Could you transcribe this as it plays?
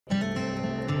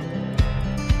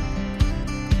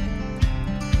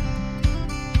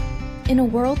In a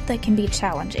world that can be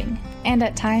challenging and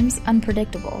at times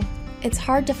unpredictable, it's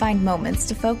hard to find moments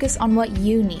to focus on what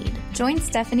you need. Join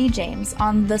Stephanie James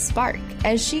on The Spark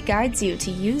as she guides you to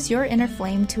use your inner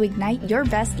flame to ignite your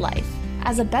best life.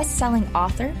 As a best-selling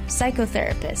author,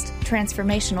 psychotherapist,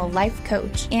 transformational life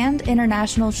coach, and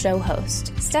international show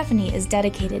host, Stephanie is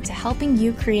dedicated to helping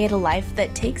you create a life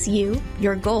that takes you,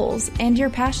 your goals, and your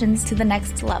passions to the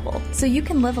next level, so you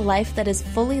can live a life that is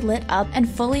fully lit up and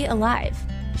fully alive.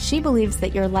 She believes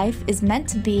that your life is meant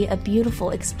to be a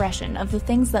beautiful expression of the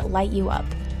things that light you up.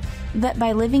 That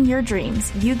by living your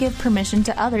dreams, you give permission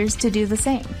to others to do the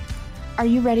same. Are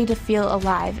you ready to feel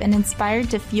alive and inspired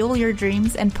to fuel your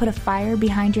dreams and put a fire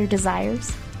behind your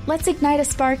desires? Let's ignite a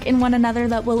spark in one another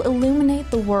that will illuminate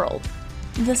the world.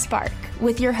 The Spark,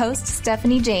 with your host,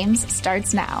 Stephanie James,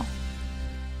 starts now.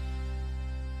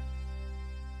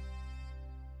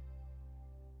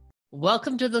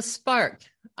 Welcome to The Spark.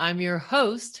 I'm your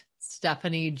host,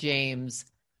 Stephanie James.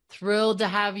 Thrilled to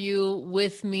have you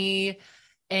with me.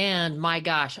 And my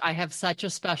gosh, I have such a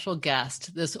special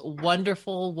guest, this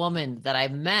wonderful woman that I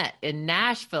met in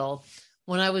Nashville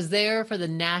when I was there for the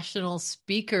National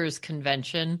Speakers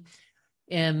Convention.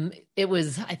 It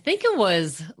was, I think it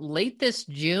was late this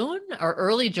June or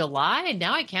early July.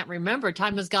 Now I can't remember.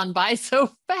 Time has gone by so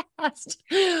fast.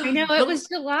 I know, it was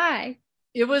July.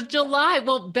 It was July.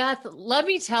 Well, Beth, let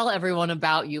me tell everyone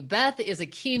about you. Beth is a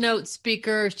keynote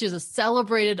speaker. She's a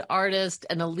celebrated artist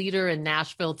and a leader in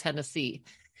Nashville, Tennessee.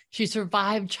 She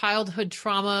survived childhood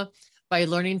trauma by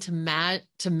learning to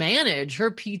manage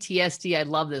her PTSD. I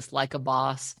love this, like a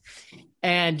boss,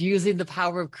 and using the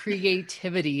power of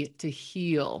creativity to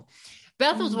heal.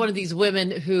 Beth was one of these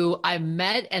women who I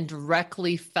met and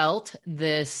directly felt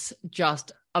this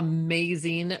just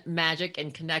amazing magic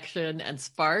and connection and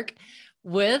spark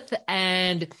with.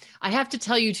 And I have to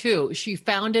tell you too, she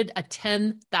founded a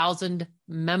 10,000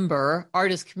 member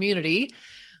artist community,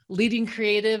 leading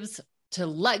creatives to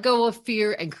let go of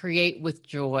fear and create with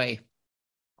joy.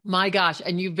 My gosh.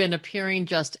 And you've been appearing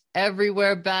just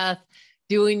everywhere, Beth,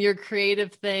 doing your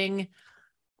creative thing.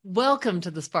 Welcome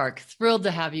to The Spark. Thrilled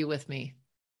to have you with me.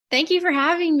 Thank you for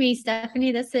having me,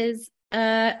 Stephanie. This is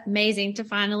amazing to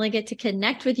finally get to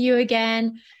connect with you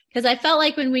again. Because I felt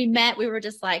like when we met, we were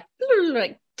just like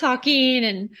talking,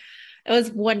 and it was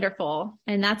wonderful.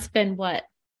 And that's been what,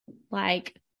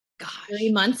 like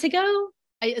 3 months ago?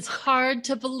 It's hard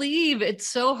to believe. It's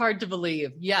so hard to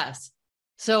believe. Yes.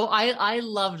 So I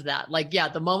loved that. Like, yeah,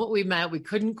 the moment we met, we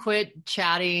couldn't quit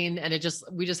chatting, and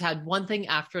we just had one thing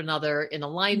after another in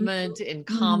alignment, in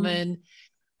common.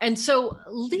 And so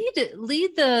lead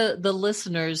the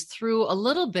listeners through a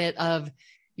little bit of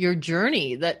your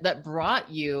journey that brought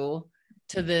you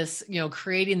to this,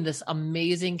 creating this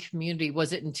amazing community.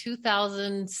 Was it in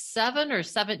 2007 or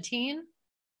 17?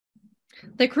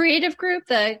 The creative group,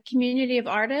 the community of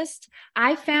artists,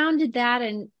 I founded that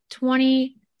in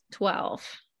 2012.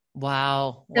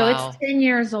 Wow. So it's 10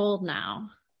 years old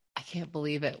now. I can't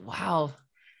believe it. Wow.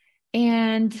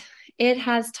 And it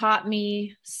has taught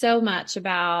me so much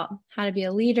about how to be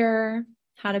a leader,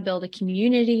 how to build a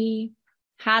community,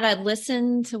 how to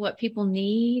listen to what people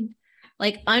need,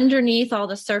 like underneath all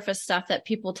the surface stuff that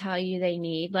people tell you they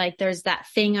need. Like there's that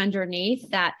thing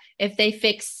underneath that if they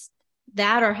fix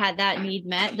that or had that need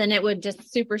met, then it would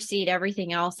just supersede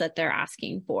everything else that they're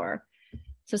asking for.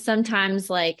 So sometimes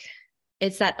like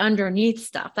it's that underneath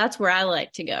stuff. That's where I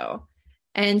like to go.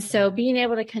 And so being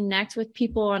able to connect with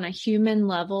people on a human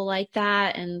level like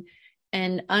that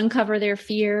and uncover their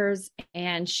fears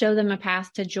and show them a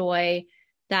path to joy,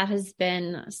 that has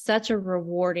been such a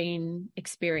rewarding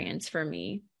experience for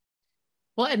me.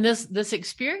 Well, and this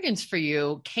experience for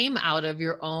you came out of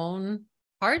your own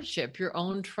hardship, your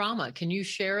own trauma. Can you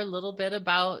share a little bit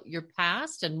about your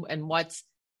past and what's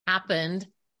happened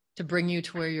to bring you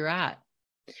to where you're at?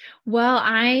 Well,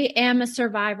 I am a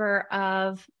survivor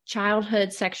of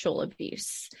childhood sexual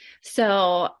abuse.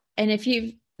 So, and if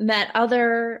you've met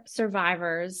other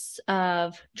survivors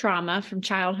of trauma from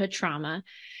childhood trauma,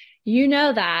 you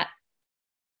know that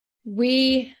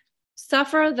we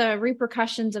suffer the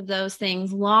repercussions of those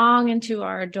things long into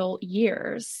our adult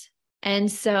years.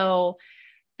 And so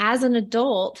as an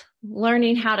adult,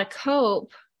 learning how to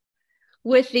cope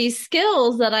with these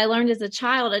skills that I learned as a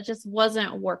child, it just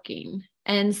wasn't working.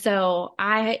 And so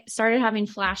I started having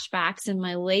flashbacks in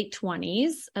my late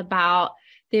 20s about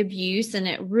the abuse, and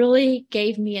it really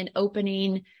gave me an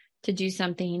opening to do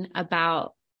something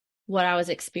about what I was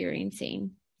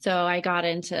experiencing. So I got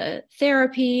into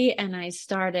therapy and I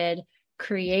started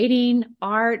creating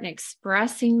art and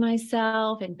expressing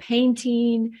myself and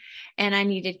painting. And I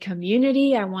needed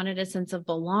community. I wanted a sense of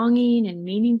belonging and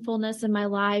meaningfulness in my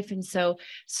life. And so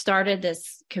started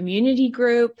this community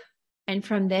group. And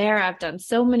from there, I've done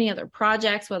so many other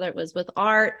projects, whether it was with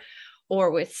art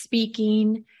or with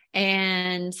speaking.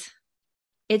 And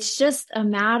it's just a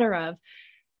matter of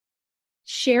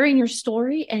sharing your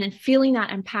story and feeling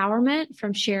that empowerment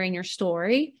from sharing your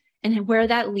story. And where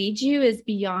that leads you is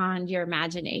beyond your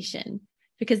imagination,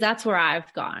 because that's where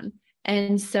I've gone.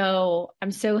 And so I'm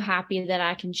so happy that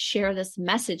I can share this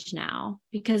message now,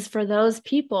 because for those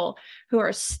people who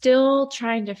are still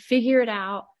trying to figure it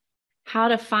out, how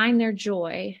to find their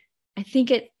joy, I think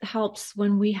it helps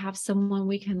when we have someone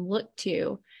we can look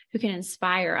to who can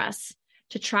inspire us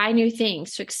to try new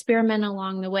things, to experiment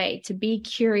along the way, to be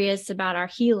curious about our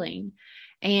healing,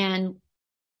 and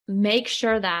make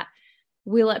sure that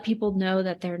we let people know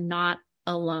that they're not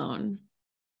alone.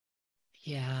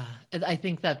 Yeah, I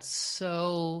think that's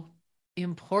so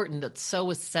important. It's so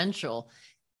essential,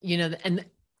 and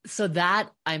so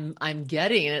that I'm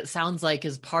getting, and it sounds like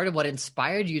is part of what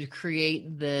inspired you to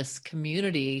create this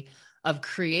community of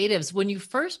creatives. When you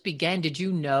first began, did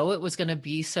you know it was going to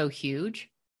be so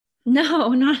huge? No,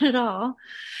 not at all.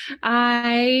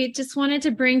 I just wanted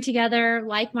to bring together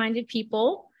like-minded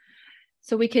people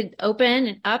so we could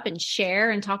open up and share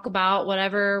and talk about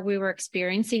whatever we were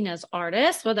experiencing as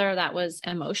artists, whether that was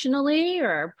emotionally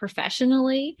or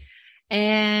professionally.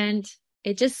 And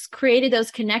it just created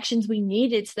those connections we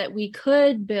needed so that we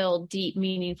could build deep,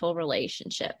 meaningful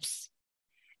relationships.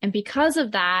 And because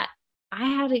of that, I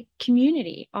had a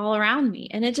community all around me,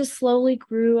 and it just slowly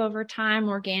grew over time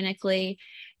organically.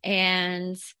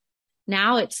 And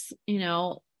now it's,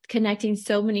 connecting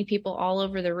so many people all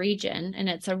over the region. And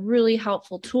it's a really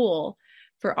helpful tool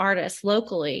for artists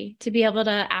locally to be able to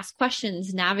ask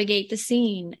questions, navigate the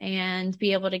scene, and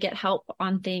be able to get help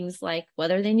on things like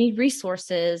whether they need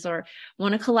resources or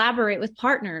want to collaborate with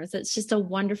partners. It's just a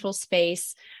wonderful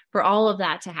space for all of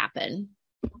that to happen.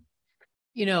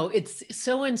 It's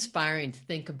so inspiring to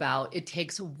think about. It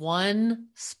takes one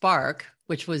spark,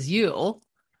 which was you,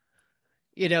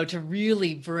 to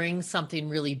really bring something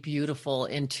really beautiful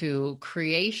into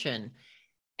creation.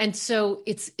 And so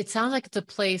it sounds like it's a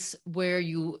place where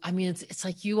it's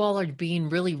like you all are being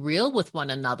really real with one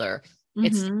another. Mm-hmm.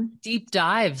 It's deep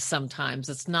dives sometimes.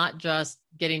 It's not just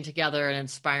getting together and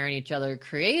inspiring each other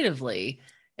creatively.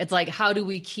 It's like, how do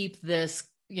we keep this,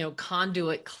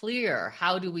 conduit clear?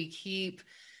 How do we keep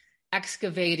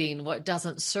excavating what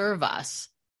doesn't serve us?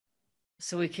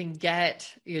 So we can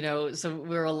get, so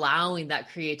we're allowing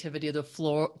that creativity to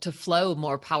flow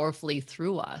more powerfully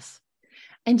through us.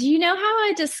 And do you know how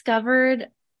I discovered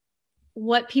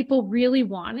what people really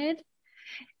wanted?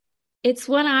 It's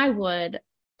when I would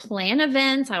plan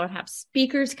events, I would have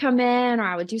speakers come in, or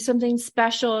I would do something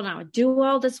special and I would do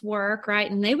all this work, right?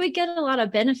 And they would get a lot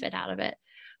of benefit out of it.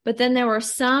 But then there were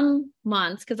some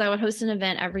months, because I would host an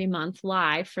event every month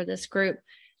live for this group.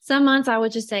 Some months I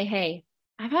would just say, hey,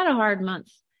 I've had a hard month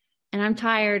and I'm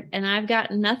tired and I've got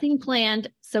nothing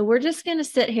planned. So we're just going to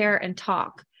sit here and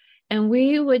talk. And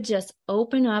we would just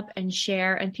open up and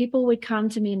share. And people would come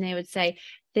to me and they would say,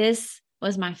 this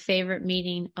was my favorite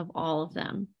meeting of all of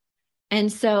them.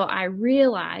 And so I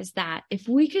realized that if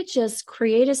we could just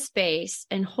create a space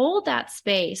and hold that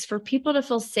space for people to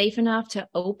feel safe enough to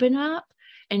open up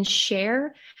and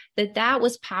share, that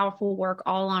was powerful work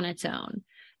all on its own.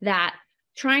 That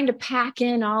trying to pack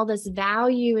in all this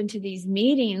value into these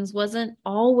meetings wasn't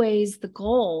always the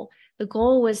goal. The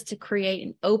goal was to create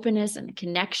an openness and a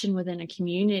connection within a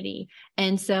community.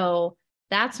 And so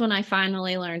that's when I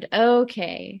finally learned,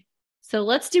 okay, so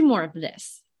let's do more of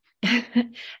this.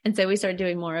 And so we started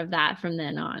doing more of that from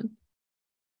then on.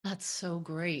 That's so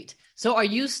great. So are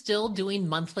you still doing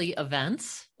monthly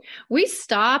events? We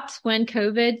stopped when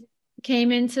COVID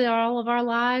came into all of our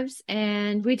lives,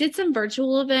 and we did some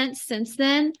virtual events since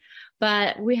then,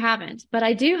 but we haven't. But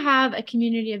I do have a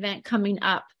community event coming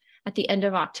up at the end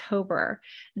of October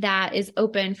that is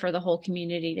open for the whole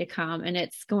community to come. And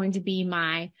it's going to be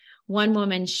my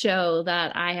one-woman show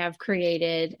that I have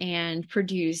created and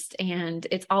produced. And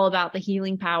it's all about the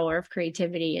healing power of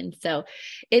creativity. And so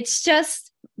it's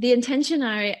just the intention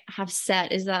I have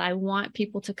set is that I want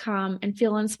people to come and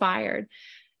feel inspired,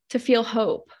 to feel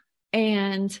hope,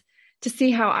 and to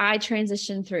see how I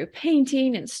transition through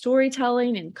painting and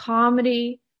storytelling and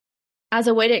comedy as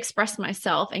a way to express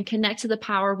myself and connect to the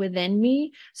power within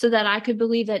me so that I could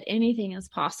believe that anything is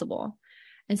possible.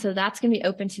 And so that's going to be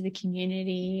open to the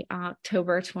community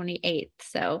October 28th.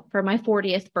 So for my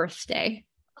 40th birthday.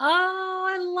 Oh,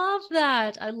 I love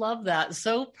that. I love that.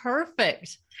 So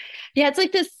perfect. Yeah, it's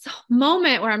like this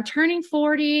moment where I'm turning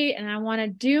 40 and I want to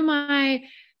do my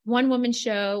one woman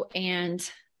show, and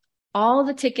all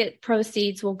the ticket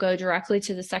proceeds will go directly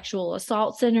to the sexual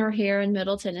assault center here in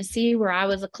Middle Tennessee, where I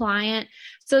was a client.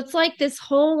 So it's like this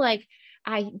whole, like,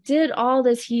 I did all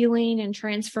this healing and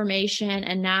transformation,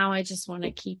 and now I just want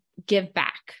to give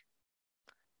back.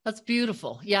 That's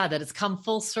beautiful. Yeah, that it's come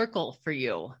full circle for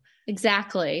you.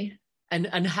 Exactly.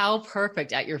 And how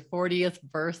perfect at your 40th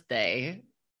birthday.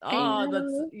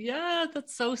 Oh,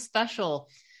 that's so special.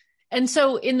 And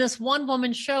so in this one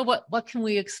woman show, what can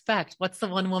we expect? What's the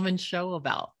one woman show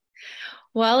about?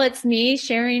 Well, it's me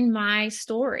sharing my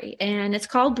story, and it's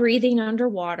called Breathing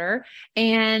Underwater.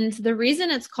 And the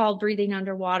reason it's called Breathing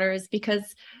Underwater is because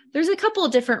there's a couple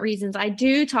of different reasons. I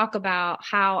do talk about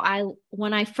how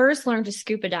when I first learned to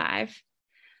scuba dive,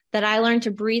 that I learned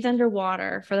to breathe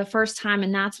underwater for the first time.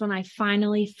 And that's when I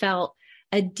finally felt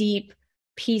a deep,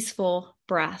 peaceful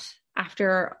breath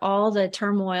after all the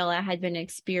turmoil I had been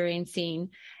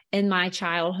experiencing in my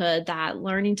childhood. That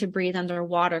learning to breathe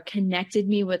underwater connected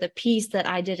me with a peace that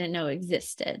I didn't know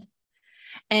existed.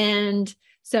 And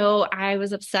so I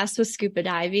was obsessed with scuba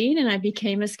diving, and I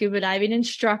became a scuba diving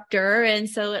instructor. And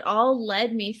so it all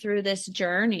led me through this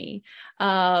journey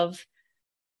of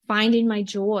finding my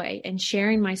joy and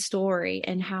sharing my story,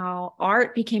 and how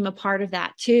art became a part of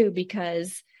that too,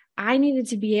 because I needed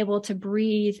to be able to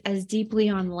breathe as deeply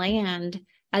on land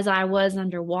as I was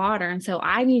underwater. And so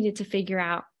I needed to figure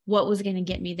out what was going to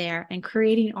get me there, and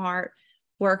creating art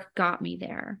work got me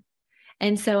there.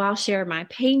 And so I'll share my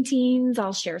paintings,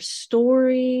 I'll share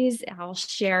stories, I'll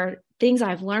share things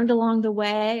I've learned along the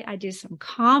way. I do some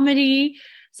comedy.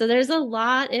 So there's a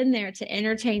lot in there to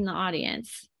entertain the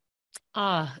audience.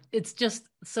 It's just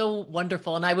so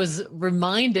wonderful. And I was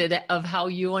reminded of how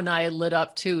you and I lit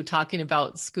up too, talking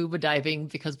about scuba diving,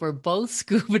 because we're both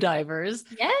scuba divers.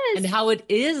 Yes. And how it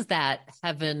is that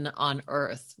heaven on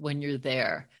earth when you're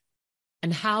there.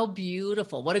 And how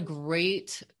beautiful. What a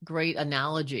great, great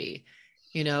analogy.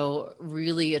 You know,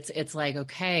 really, it's like,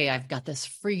 okay, I've got this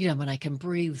freedom and I can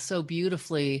breathe so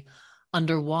beautifully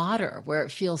underwater where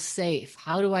it feels safe.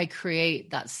 How do I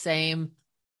create that same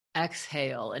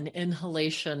exhale and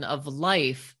inhalation of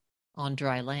life on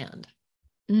dry land?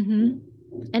 Mm-hmm.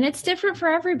 And it's different for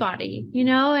everybody, you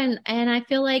know, and I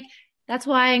feel like that's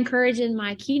why I encourage in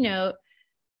my keynote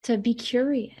to be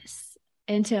curious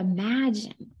and to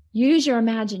imagine, use your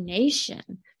imagination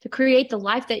to create the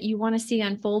life that you want to see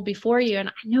unfold before you. And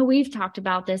I know we've talked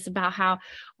about this, about how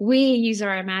we use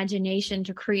our imagination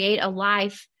to create a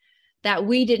life that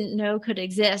we didn't know could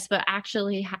exist, but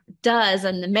actually does.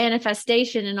 And the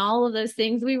manifestation and all of those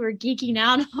things we were geeking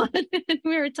out on and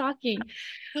we were talking.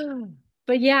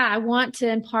 But yeah, I want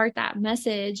to impart that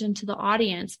message into the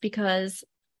audience, because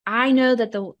I know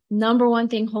that the number one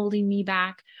thing holding me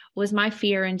back was my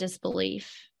fear and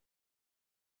disbelief.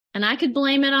 And I could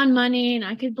blame it on money, and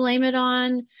I could blame it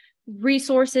on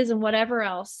resources and whatever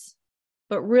else.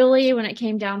 But really, when it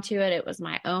came down to it, it was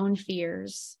my own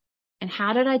fears. And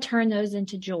how did I turn those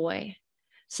into joy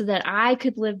so that I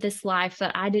could live this life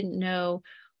that I didn't know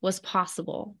was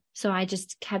possible? So I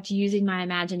just kept using my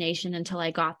imagination until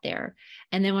I got there.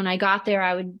 And then when I got there,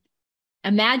 I would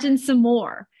imagine some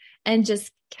more and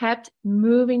just kept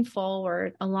moving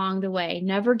forward along the way,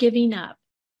 never giving up.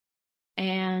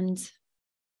 And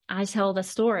I tell the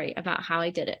story about how I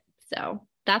did it. So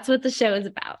that's what the show is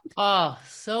about. Oh,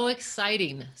 so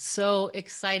exciting. So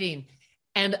exciting.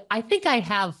 And I think I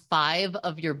have 5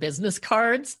 of your business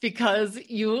cards, because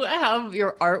you have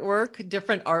your artwork,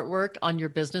 different artwork on your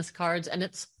business cards. And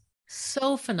it's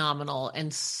so phenomenal.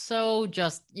 And so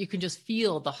just, you can just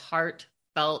feel the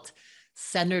heartfelt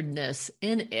centeredness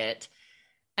in it.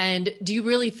 And do you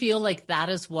really feel like that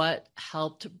is what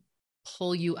helped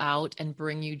pull you out and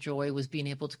bring you joy, was being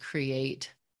able to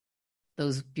create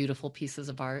those beautiful pieces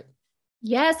of art?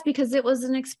 Yes, because it was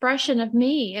an expression of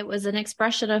me. It was an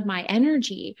expression of my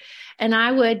energy. And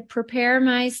I would prepare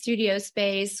my studio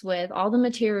space with all the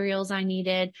materials I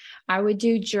needed. I would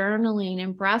do journaling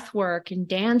and breath work and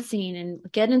dancing and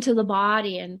get into the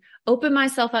body and open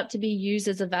myself up to be used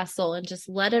as a vessel and just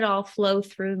let it all flow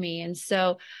through me. And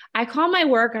so I call my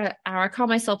work, or I call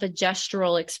myself a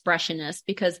gestural expressionist,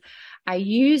 because I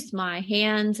used my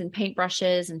hands and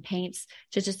paintbrushes and paints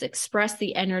to just express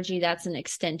the energy that's an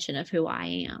extension of who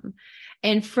I am.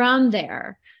 And from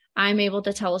there, I'm able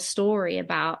to tell a story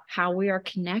about how we are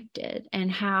connected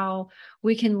and how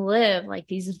we can live like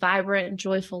these vibrant,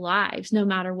 joyful lives, no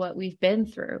matter what we've been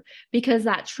through, because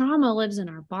that trauma lives in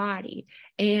our body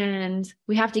and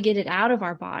we have to get it out of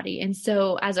our body. And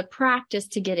so as a practice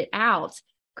to get it out,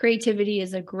 creativity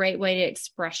is a great way to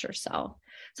express yourself.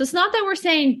 So it's not that we're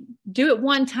saying do it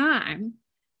one time,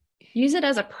 use it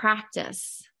as a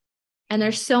practice. And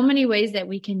there's so many ways that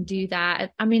we can do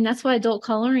that. I mean, that's why adult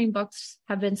coloring books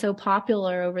have been so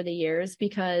popular over the years,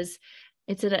 because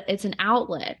it's an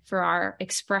outlet for our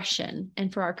expression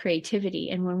and for our creativity.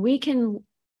 And when we can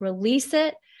release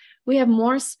it, we have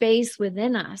more space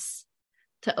within us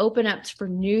to open up for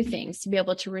new things, to be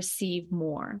able to receive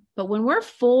more. But when we're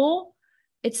full,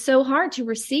 it's so hard to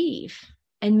receive.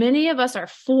 And many of us are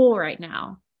full right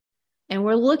now. And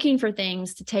we're looking for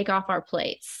things to take off our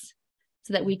plates,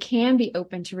 so that we can be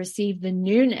open to receive the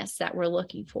newness that we're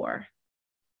looking for.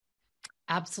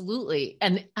 Absolutely.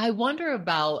 And I wonder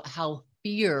about how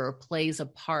fear plays a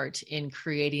part in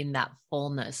creating that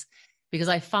fullness, because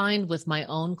I find with my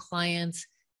own clients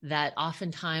that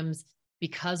oftentimes,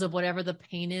 because of whatever the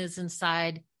pain is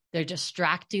inside, they're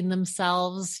distracting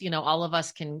themselves. You know, all of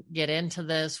us can get into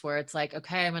this where it's like,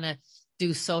 okay, I'm going to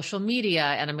do social media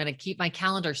and I'm going to keep my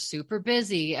calendar super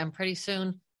busy. And pretty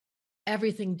soon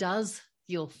everything does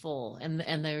feel full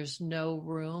and there's no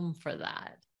room for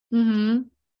that. Mm-hmm.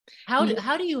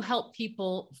 How do you help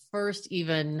people first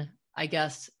even, I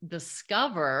guess,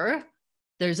 discover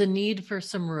there's a need for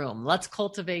some room? Let's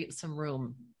cultivate some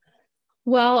room.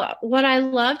 Well, what I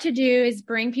love to do is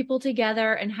bring people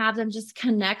together and have them just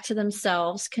connect to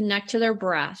themselves, connect to their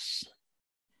breath.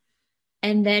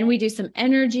 And then we do some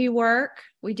energy work.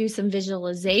 We do some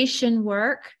visualization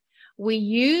work. We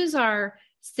use our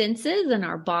senses and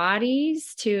our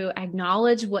bodies to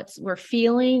acknowledge what we're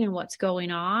feeling and what's going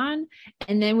on.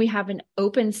 And then we have an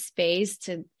open space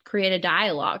to create a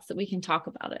dialogue so that we can talk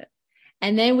about it.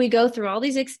 And then we go through all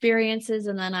these experiences,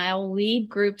 and then I'll lead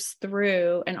groups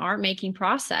through an art making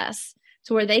process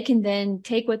to where they can then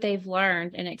take what they've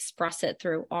learned and express it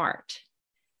through art.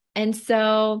 And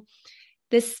so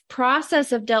this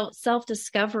process of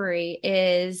self-discovery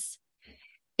is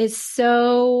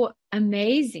so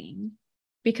amazing,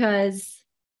 because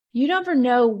you never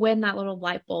know when that little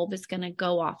light bulb is going to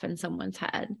go off in someone's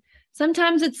head.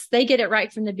 Sometimes they get it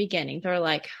right from the beginning. They're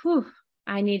like, whew,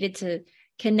 I needed to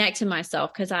connect to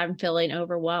myself because I'm feeling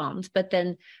overwhelmed. But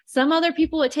then some other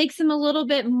people, it takes them a little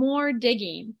bit more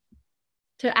digging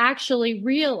to actually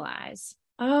realize,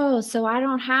 oh, so I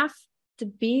don't have to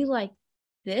be like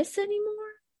this anymore.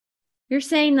 You're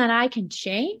saying that I can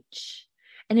change?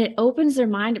 And it opens their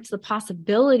mind up to the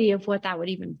possibility of what that would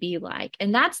even be like.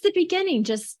 And that's the beginning,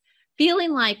 just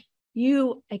feeling like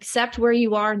you accept where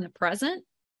you are in the present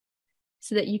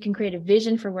so that you can create a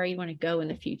vision for where you want to go in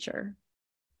the future.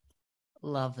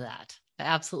 Love that. I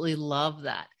absolutely love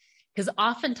that. Because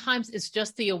oftentimes it's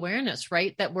just the awareness,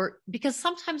 right? Because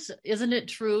sometimes, isn't it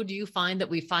true? Do you find that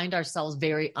we find ourselves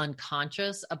very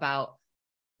unconscious about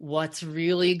what's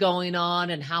really going on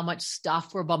and how much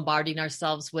stuff we're bombarding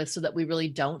ourselves with so that we really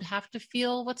don't have to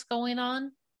feel what's going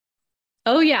on?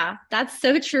 Oh yeah, that's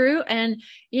so true. And,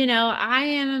 I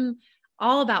am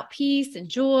all about peace and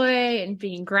joy and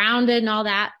being grounded and all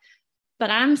that, but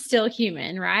I'm still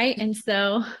human, right? And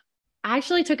so I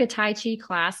actually took a Tai Chi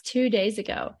class 2 days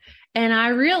ago, and I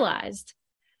realized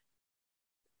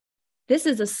this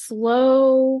is a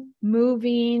slow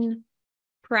moving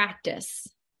practice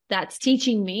that's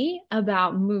teaching me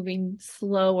about moving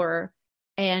slower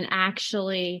and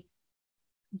actually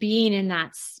being in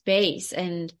that space.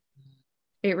 And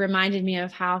it reminded me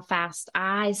of how fast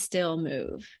I still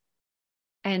move.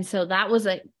 And so that was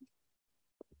a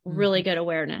really good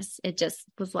awareness. It just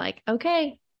was like,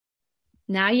 okay,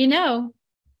 now you know.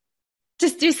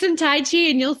 Just do some Tai Chi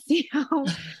and you'll see how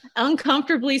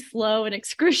uncomfortably slow and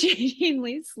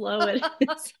excruciatingly slow it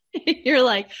is. You're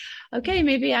like, okay,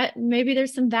 maybe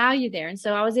there's some value there. And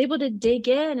so I was able to dig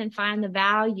in and find the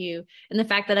value in the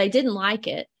fact that I didn't like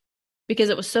it because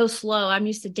it was so slow. I'm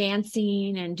used to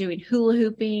dancing and doing hula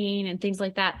hooping and things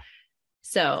like that.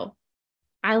 So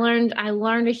I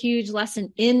learned a huge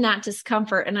lesson in that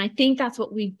discomfort. And I think that's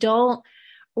what we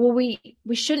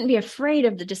shouldn't be afraid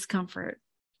of the discomfort.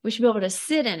 We should be able to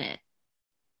sit in it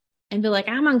and be like,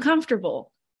 I'm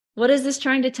uncomfortable. What is this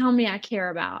trying to tell me I care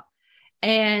about?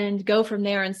 And go from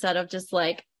there instead of just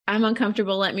like, I'm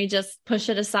uncomfortable. Let me just push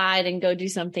it aside and go do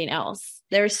something else.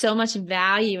 There's so much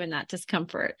value in that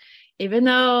discomfort. Even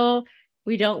though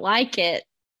we don't like it,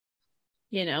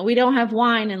 we don't have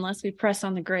wine unless we press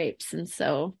on the grapes. And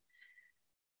so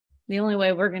the only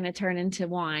way we're going to turn into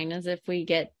wine is if we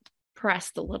get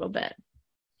pressed a little bit.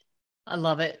 I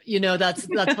love it. That's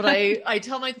what I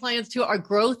tell my clients too. Our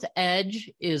growth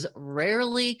edge is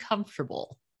rarely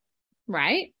comfortable.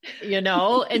 Right.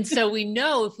 And so we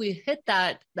know if we hit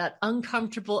that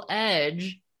uncomfortable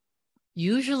edge,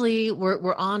 usually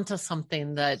we're on to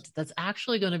something that's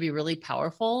actually going to be really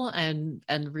powerful and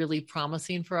really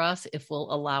promising for us if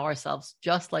we'll allow ourselves,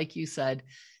 just like you said,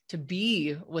 to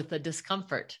be with the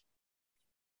discomfort.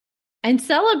 And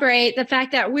celebrate the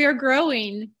fact that we're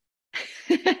growing.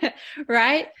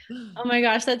 Right? Oh my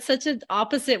gosh, that's such an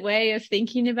opposite way of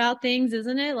thinking about things,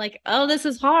 isn't it? Like, oh, this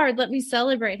is hard. Let me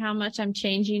celebrate how much I'm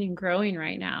changing and growing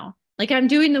right now. Like I'm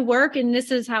doing the work and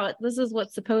this is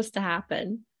what's supposed to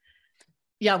happen.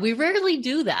 Yeah, we rarely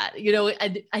do that.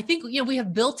 I think, we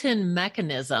have built-in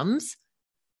mechanisms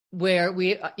where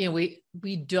we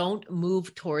don't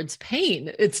move towards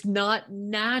pain. It's not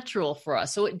natural for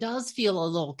us. So it does feel a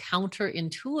little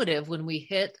counterintuitive when we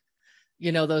hit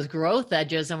those growth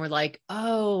edges and we're like,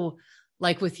 oh,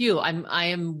 like with you, I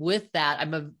am with that.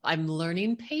 I'm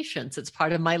learning patience. It's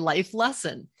part of my life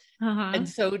lesson. And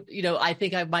so, I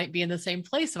think I might be in the same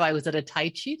place if I was at a Tai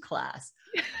Chi class,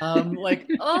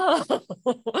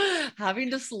 having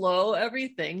to slow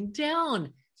everything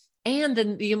down. And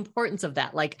then the importance of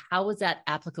that, like, how is that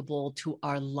applicable to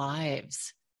our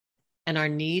lives and our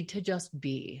need to just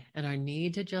be and our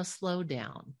need to just slow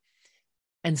down?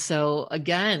 And so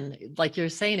again, like you're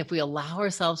saying, if we allow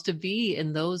ourselves to be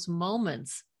in those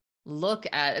moments,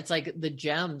 it's like the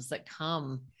gems that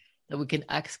come that we can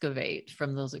excavate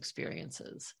from those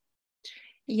experiences.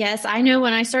 Yes, I know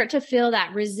when I start to feel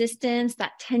that resistance,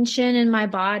 that tension in my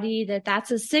body, that's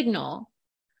a signal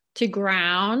to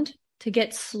ground, to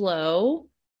get slow,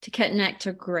 to connect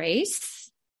to grace.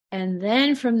 And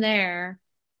then from there,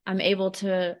 I'm able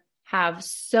to have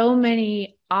so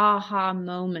many aha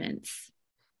moments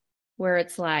where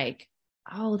it's like,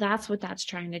 oh, that's what that's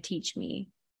trying to teach me,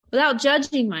 without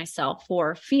judging myself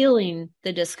for feeling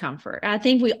the discomfort. I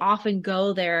think we often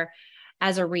go there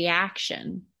as a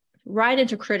reaction, right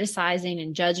into criticizing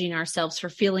and judging ourselves for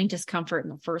feeling discomfort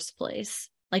in the first place.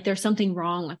 Like there's something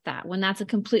wrong with that, when that's a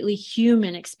completely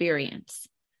human experience.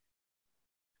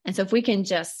 And so if we can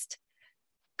just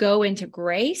go into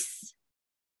grace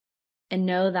and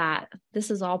know that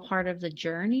this is all part of the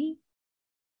journey,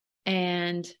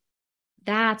 and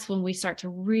that's when we start to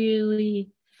really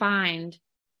find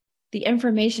the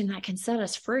information that can set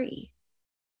us free.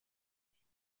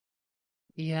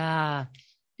 Yeah.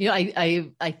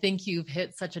 I think you've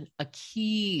hit such a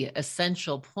key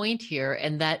essential point here,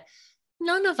 and that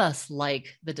none of us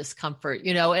like the discomfort,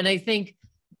 and I think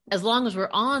as long as we're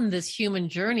on this human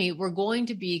journey, we're going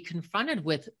to be confronted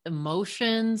with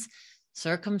emotions,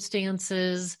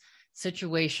 circumstances,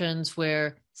 situations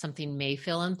where something may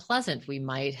feel unpleasant. We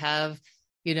might have,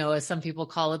 as some people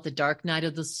call it, the dark night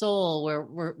of the soul, where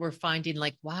we're finding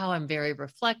like, wow, I'm very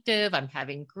reflective. I'm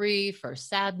having grief or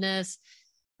sadness.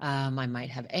 I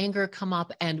might have anger come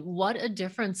up. And what a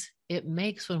difference it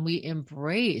makes when we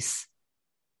embrace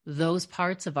those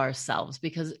parts of ourselves,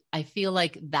 because I feel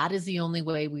like that is the only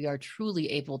way we are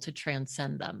truly able to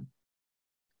transcend them.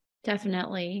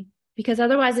 Definitely. Because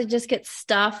otherwise it just gets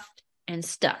stuffed and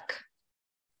stuck.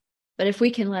 But if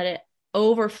we can let it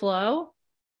overflow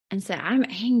and say, I'm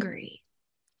angry.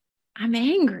 And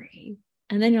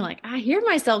then you're like, I hear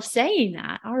myself saying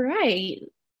that. All right.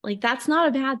 Like, that's not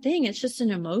a bad thing. It's just an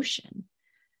emotion.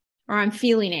 Or I'm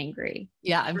feeling angry.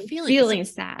 Yeah. I'm feeling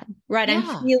sad. Right. Yeah.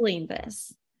 I'm feeling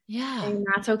this. Yeah. And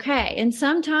that's okay. And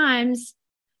sometimes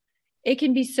it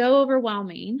can be so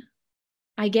overwhelming.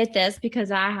 I get this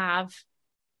because I have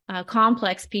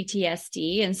complex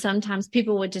PTSD. And sometimes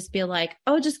people would just be like,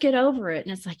 oh, just get over it.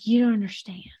 And it's like, you don't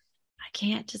understand. I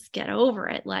can't just get over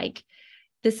it. Like,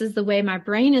 this is the way my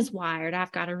brain is wired.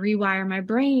 I've got to rewire my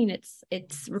brain.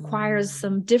 It requires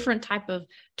some different type of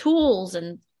tools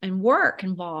and work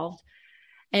involved.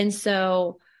 And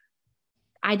so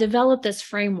I developed this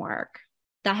framework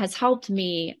that has helped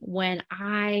me when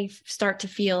I start to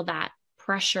feel that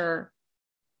pressure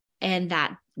and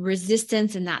that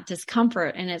resistance and that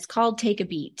discomfort. And it's called Take a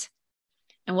Beat.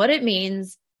 And what it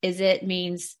means is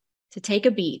to take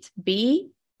a beat.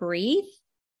 B, breathe.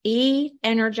 E,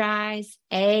 energize.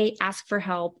 A, ask for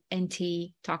help. And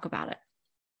T, talk about it.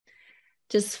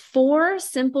 Just 4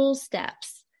 simple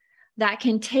steps that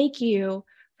can take you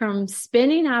from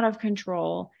spinning out of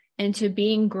control into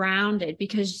being grounded.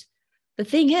 Because the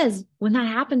thing is, when that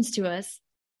happens to us,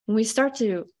 when we start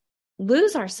to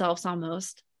lose ourselves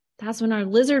almost, that's when our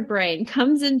lizard brain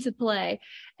comes into play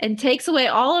and takes away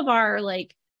all of our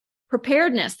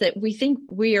preparedness that we think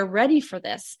we are ready for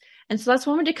this. And so that's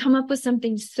why I wanted to come up with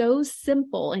something so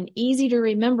simple and easy to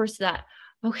remember so that,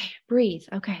 okay, breathe.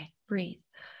 Okay, breathe.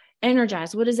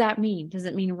 Energize. What does that mean? Does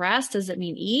it mean rest? Does it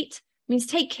mean eat? It means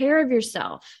take care of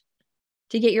yourself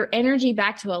to get your energy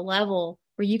back to a level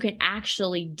where you can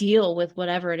actually deal with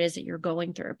whatever it is that you're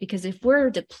going through. Because if we're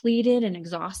depleted and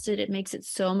exhausted, it makes it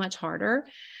so much harder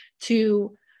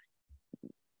to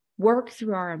work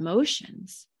through our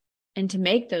emotions and to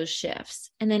make those shifts.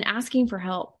 And then asking for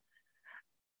help.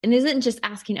 And isn't just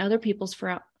asking other people's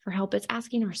for help, it's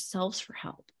asking ourselves for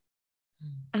help.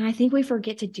 And I think we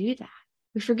forget to do that.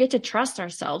 We forget to trust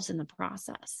ourselves in the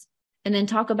process and then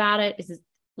talk about it. Is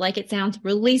like it sounds,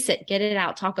 release it, get it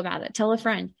out, talk about it, tell a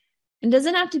friend. It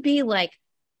doesn't have to be like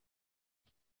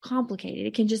complicated.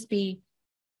 It can just be,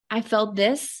 I felt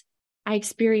this, I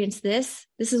experienced this,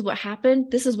 this is what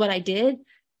happened, this is what I did.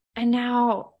 And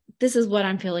now this is what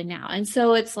I'm feeling now. And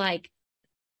so it's like,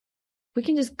 we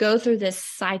can just go through this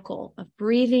cycle of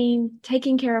breathing,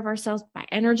 taking care of ourselves by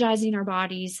energizing our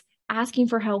bodies, asking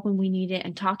for help when we need it,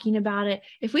 and talking about it.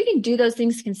 If we can do those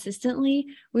things consistently,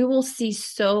 we will see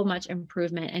so much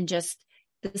improvement in just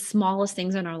the smallest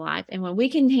things in our life. And when we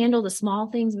can handle the small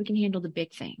things, we can handle the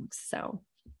big things. So.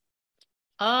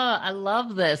 Oh, I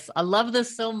love this. I love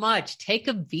this so much. Take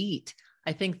a beat.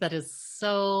 I think that is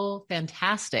so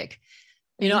fantastic.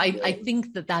 You know, I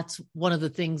think that that's one of the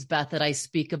things, Beth, that I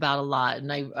speak about a lot.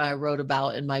 And I wrote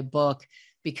about in my book,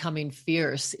 Becoming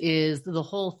Fierce, is the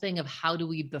whole thing of how do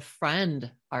we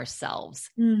befriend ourselves?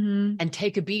 Mm-hmm. And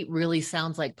take a beat really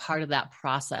sounds like part of that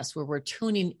process where we're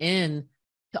tuning in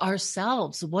to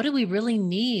ourselves. What do we really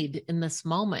need in this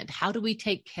moment? How do we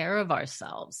take care of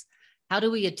ourselves? How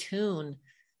do we attune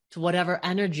to whatever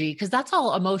energy? Because that's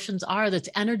all emotions are. That's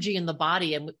energy in the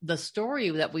body. And the story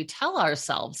that we tell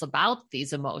ourselves about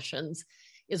these emotions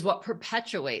is what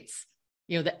perpetuates,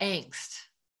 the angst.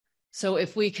 So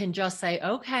if we can just say,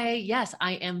 okay, yes,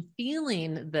 I am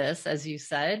feeling this, as you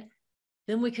said,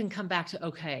 then we can come back to,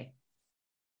 okay,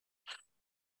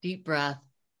 deep breath.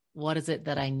 What is it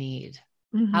that I need?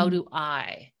 Mm-hmm. How do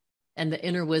I, and the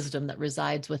inner wisdom that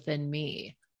resides within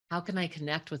me, how can I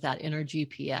connect with that inner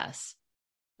GPS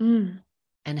and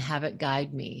have it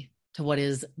guide me to what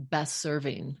is best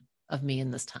serving of me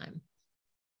in this time?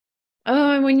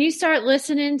 Oh, and when you start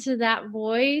listening to that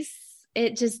voice,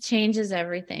 it just changes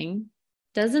everything,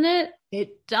 doesn't it?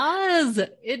 It does.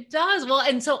 It does. Well,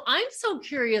 and so I'm so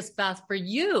curious, Beth, for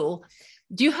you,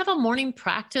 do you have a morning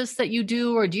practice that you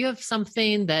do, or do you have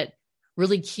something that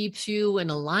really keeps you in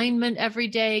alignment every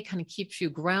day, kind of keeps you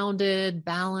grounded,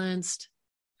 balanced?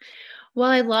 Well,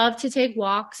 I love to take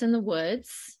walks in the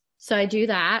woods. So I do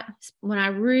that when I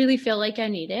really feel like I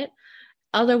need it.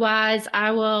 Otherwise,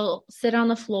 I will sit on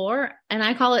the floor, and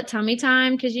I call it tummy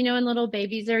time because, when little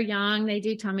babies are young, they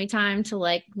do tummy time to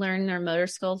like learn their motor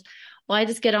skills. Well, I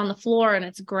just get on the floor and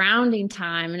it's grounding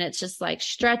time, and it's just like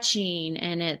stretching,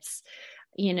 and it's,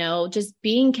 just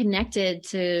being connected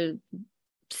to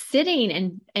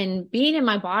sitting and being in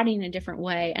my body in a different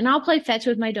way. And I'll play fetch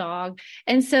with my dog.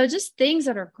 And so just things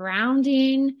that are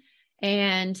grounding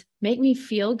and make me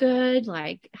feel good,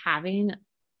 like having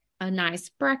a nice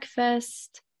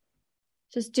breakfast,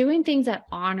 just doing things that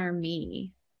honor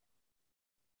me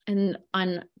and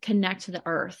connect to the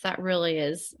earth. That really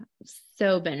is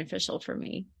so beneficial for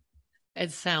me.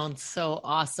 It sounds so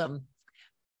awesome.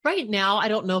 Right now, I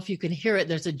don't know if you can hear it.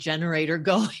 There's a generator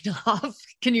going off.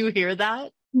 Can you hear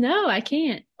that? No, I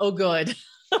can't. Oh, good.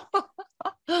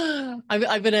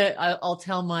 I'll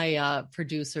tell my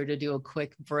producer to do a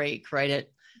quick break right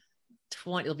at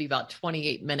 20. It'll be about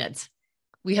 28 minutes.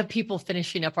 We have people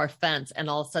finishing up our fence, and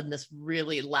all of a sudden this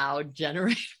really loud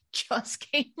generator just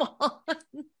came on.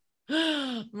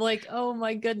 I'm like, oh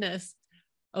my goodness.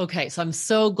 Okay. So I'm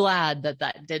so glad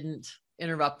that didn't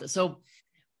interrupt this. So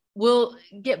we'll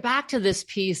get back to this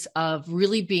piece of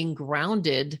really being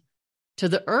grounded to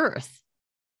the earth.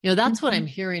 That's what I'm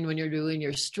hearing when you're doing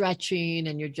your stretching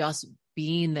and you're just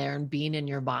being there and being in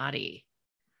your body.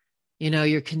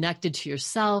 You're connected to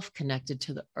yourself, connected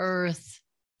to the earth.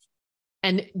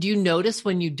 And do you notice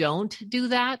when you don't do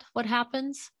that, what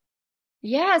happens?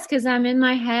 Yes, because I'm in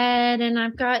my head and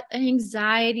I've got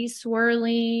anxiety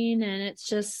swirling, and it's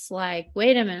just like,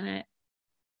 wait a minute,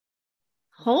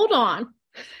 hold on.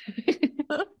 I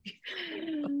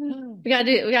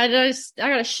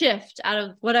gotta shift out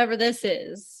of whatever this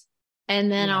is.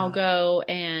 And then I'll go,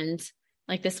 and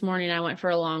like this morning I went for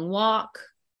a long walk.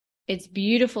 It's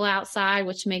beautiful outside,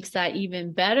 which makes that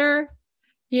even better,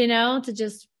 to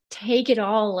just take it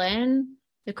all in,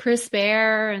 the crisp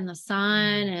air and the sun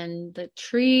and the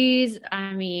trees.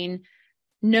 I mean,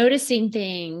 noticing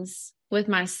things with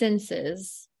my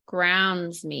senses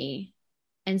grounds me.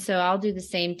 And so I'll do the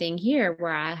same thing here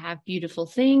where I have beautiful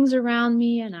things around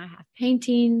me and I have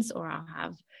paintings, or I'll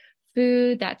have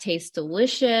food that tastes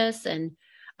delicious, and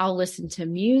I'll listen to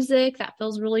music that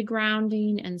feels really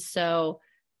grounding. And so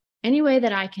any way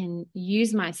that I can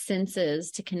use my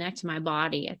senses to connect to my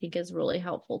body, I think is really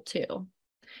helpful too.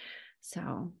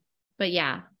 So, but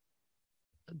yeah.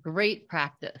 Great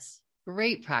practice.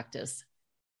 Great practice.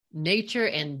 Nature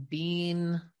and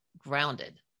being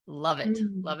grounded. Love it.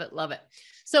 Love it. Love it.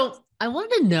 So I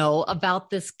want to know about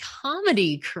this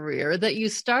comedy career that you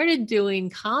started doing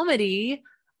comedy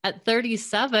at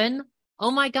 37.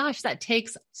 Oh my gosh, that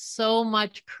takes so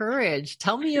much courage.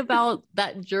 Tell me about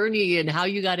that journey and how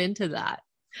you got into that.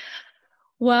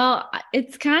 Well,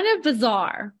 it's kind of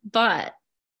bizarre, but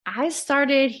I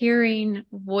started hearing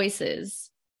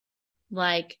voices,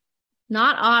 like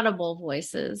not audible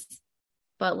voices,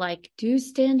 but like, do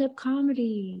stand-up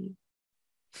comedy.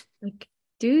 Like,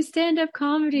 do stand-up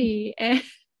comedy. And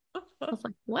I was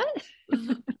like, what?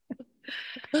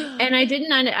 And I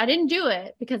didn't do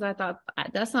it because I thought,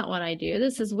 that's not what I do.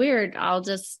 This is weird. I'll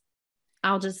just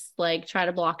like try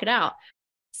to block it out.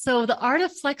 So the art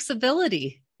of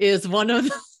flexibility is one of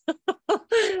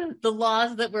the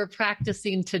laws that we're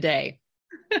practicing today.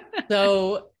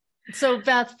 So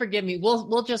Beth, forgive me.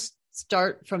 We'll just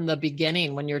start from the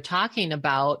beginning when you're talking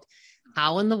about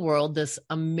how in the world this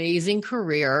amazing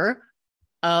career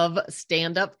of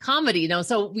stand-up comedy. Now,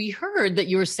 so we heard that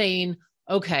you were saying,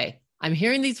 okay, I'm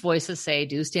hearing these voices say,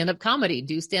 do stand-up comedy,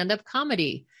 do stand-up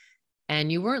comedy. And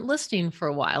you weren't listening for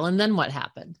a while. And then what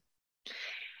happened?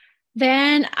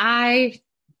 Then I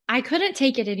couldn't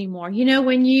take it anymore. You know,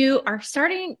 when you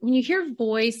hear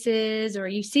voices or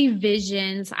you see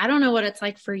visions, I don't know what it's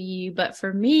like for you, but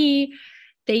for me,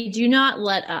 they do not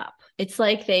let up. It's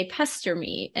like they pester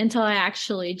me until I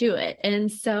actually do it.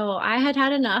 And so I had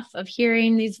enough of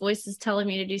hearing these voices telling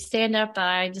me to do stand-up that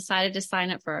I decided to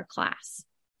sign up for a class.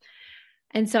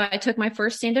 And so I took my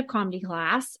first stand-up comedy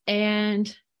class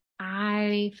and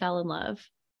I fell in love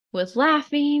with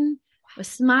laughing, with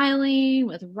smiling,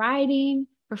 with writing,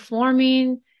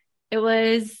 performing. It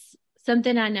was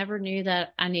something I never knew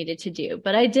that I needed to do,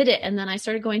 but I did it. And then I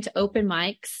started going to open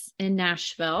mics in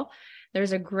Nashville.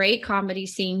 There's a great comedy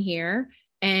scene here.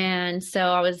 And so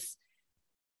I was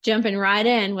jumping right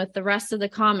in with the rest of the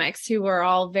comics who were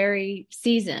all very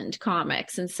seasoned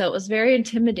comics. And so it was very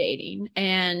intimidating.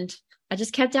 And I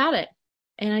just kept at it.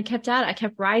 And I kept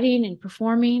writing and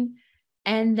performing.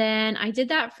 And then I did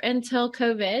that until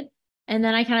COVID. And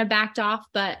then I kind of backed off,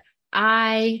 but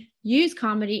I use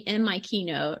comedy in my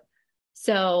keynote.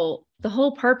 So the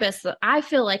whole purpose that I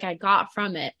feel like I got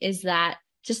from it is that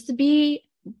just to be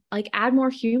like, add more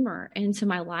humor into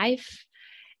my life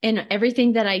and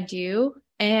everything that I do.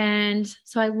 And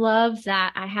so I love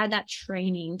that I had that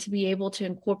training to be able to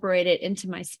incorporate it into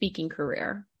my speaking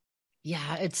career.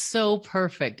 Yeah, it's so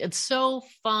perfect. It's so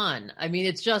fun. I mean,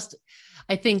 it's just,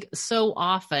 I think so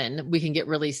often we can get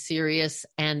really serious,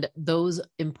 and those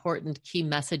important key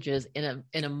messages in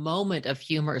a moment of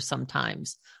humor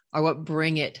sometimes are what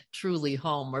bring it truly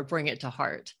home or bring it to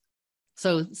heart.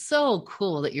 So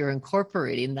cool that you're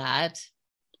incorporating that.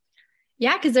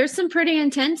 Yeah, because there's some pretty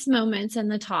intense moments in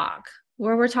the talk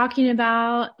where we're talking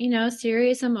about,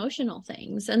 serious emotional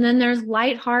things. And then there's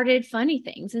lighthearted, funny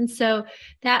things. And so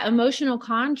that emotional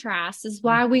contrast is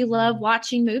why we love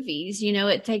watching movies.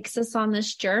 It takes us on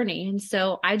this journey. And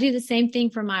so I do the same thing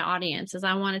for my audience, as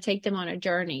I want to take them on a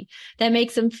journey that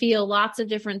makes them feel lots of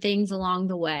different things along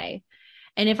the way.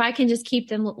 And if I can just keep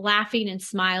them laughing and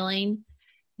smiling,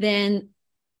 then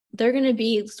they're going to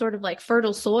be sort of like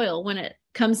fertile soil when it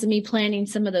comes to me planting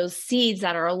some of those seeds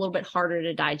that are a little bit harder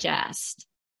to digest.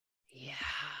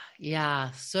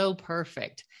 Yeah. So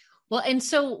perfect. Well, and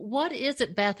so what is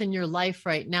it, Beth, in your life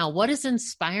right now? What is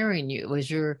inspiring you as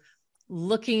you're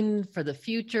looking for the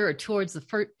future or towards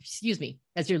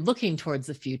as you're looking towards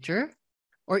the future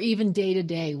or even day to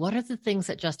day? What are the things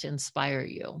that just inspire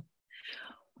you?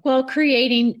 Well,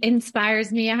 creating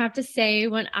inspires me. I have to say,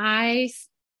 when I,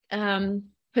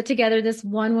 put together this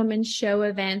one-woman show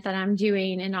event that I'm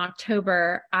doing in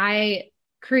October, I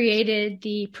created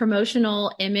the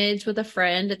promotional image with a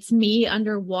friend. It's me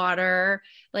underwater,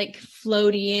 like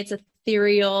floating. It's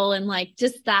ethereal, and like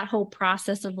just that whole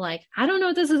process of like, I don't know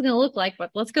what this is going to look like,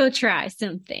 but let's go try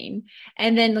something.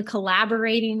 And then the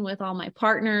collaborating with all my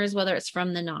partners, whether it's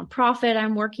from the nonprofit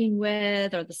I'm working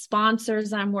with or the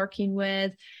sponsors I'm working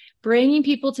with, bringing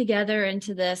people together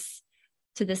into this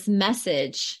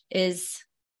message is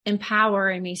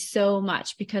empowering me so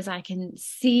much, because I can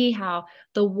see how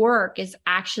the work is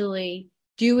actually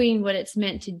doing what it's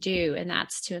meant to do. And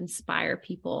that's to inspire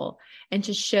people and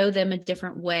to show them a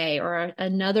different way or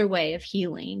another way of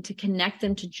healing, to connect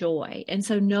them to joy. And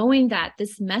so knowing that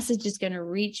this message is going to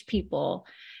reach people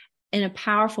in a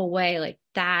powerful way, like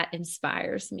that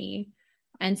inspires me.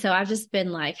 And so I've just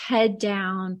been like head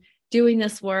down, doing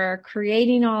this work,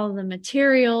 creating all of the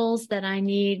materials that I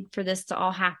need for this to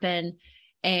all happen.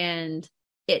 And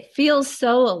it feels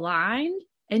so aligned.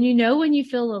 And you know, when you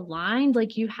feel aligned,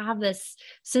 like you have this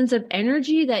sense of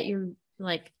energy that you're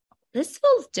like, this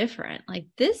feels different. Like,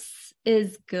 this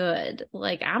is good.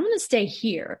 Like, I'm going to stay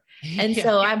here. And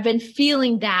so I've been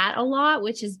feeling that a lot,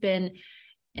 which has been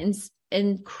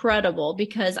incredible,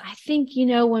 because I think, you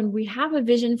know, when we have a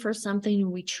vision for something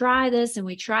and we try this and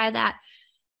we try that,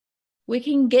 we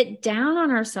can get down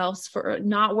on ourselves for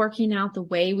not working out the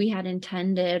way we had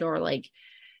intended, or like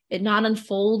it not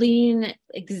unfolding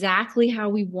exactly how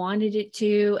we wanted it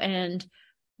to. And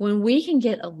when we can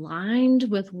get aligned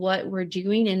with what we're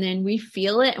doing and then we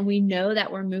feel it and we know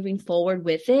that we're moving forward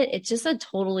with it, it's just a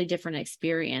totally different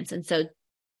experience. And so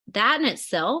that in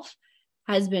itself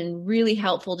has been really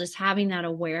helpful, just having that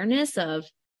awareness of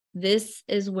this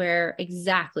is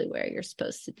exactly where you're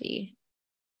supposed to be.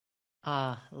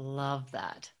 Love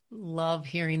that. Love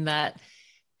hearing that.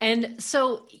 And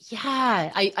so,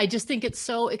 yeah, I just think it's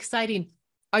so exciting.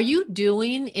 Are you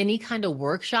doing any kind of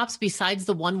workshops besides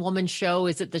the one woman show?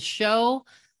 Is it the show,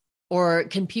 or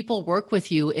can people work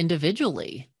with you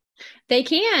individually? They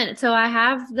can. So I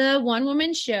have the one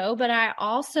woman show, but I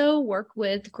also work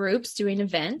with groups doing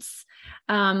events,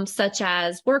 such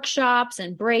as workshops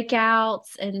and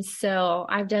breakouts. And so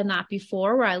I've done that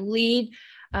before, where I lead,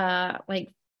 like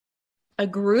a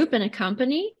group and a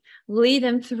company, lead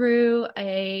them through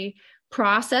a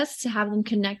process to have them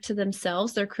connect to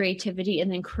themselves, their creativity,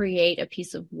 and then create a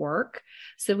piece of work.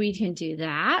 So we can do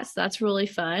that. So that's really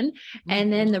fun. Mm-hmm.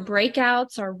 And then the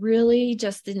breakouts are really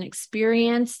just an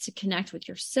experience to connect with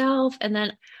yourself. And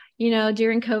then, you know,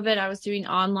 during COVID, I was doing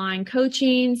online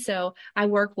coaching. So I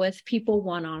work with people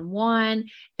one-on-one.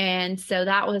 And so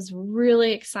that was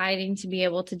really exciting to be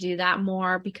able to do that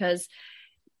more, because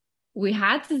we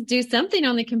had to do something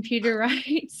on the computer,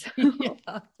 right? So,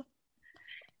 yeah.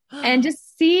 And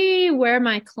just see where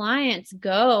my clients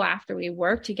go after we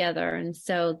work together. And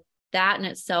so that in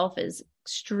itself is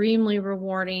extremely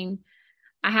rewarding.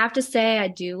 I have to say, I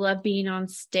do love being on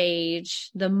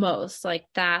stage the most. Like,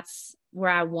 that's where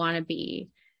I want to be.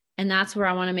 And that's where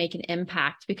I want to make an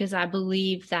impact, because I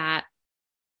believe that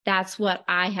that's what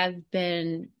I have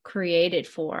been created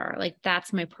for. Like,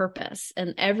 that's my purpose.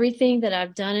 And everything that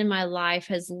I've done in my life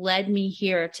has led me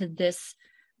here to this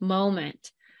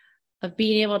moment of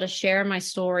being able to share my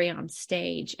story on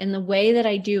stage. And the way that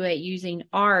I do it, using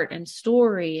art and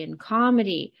story and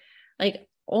comedy, like,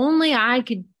 only I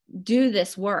could do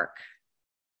this work.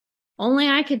 Only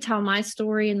I could tell my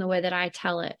story in the way that I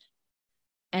tell it.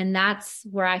 And that's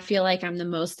where I feel like I'm the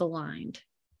most aligned.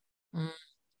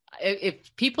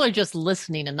 If people are just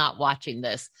listening and not watching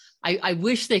this, I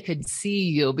wish they could see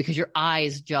you, because your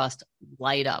eyes just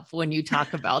light up when you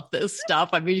talk about this stuff.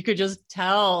 I mean, you could just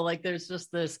tell, like, there's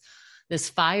just this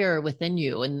fire within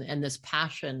you and this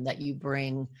passion that you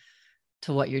bring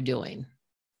to what you're doing.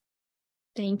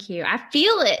 Thank you. I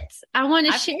feel it. I want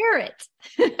to share it.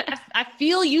 I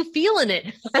feel you feeling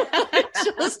it.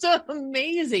 It's just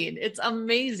amazing. It's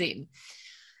amazing.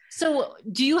 So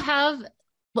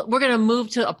we're going to move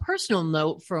to a personal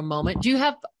note for a moment. Do you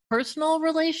have personal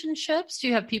relationships? Do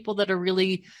you have people that are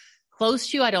really close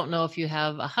to you? I don't know if you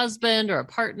have a husband or a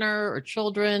partner or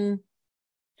children.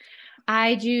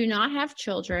 I do not have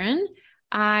children.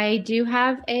 I do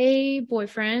have a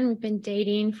boyfriend. We've been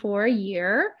dating for a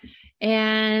year,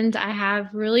 and I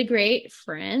have really great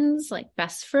friends, like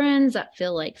best friends that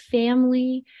feel like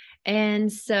family.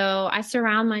 And so I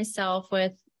surround myself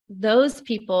with those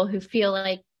people who feel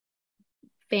like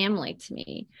family to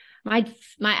me. My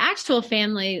actual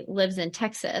family lives in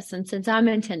Texas, and since I'm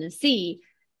in Tennessee,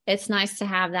 it's nice to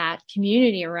have that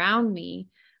community around me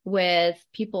with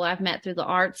people I've met through the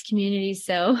arts community.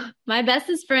 So my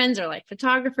bestest friends are like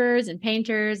photographers and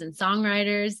painters and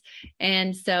songwriters.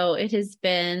 And so it has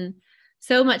been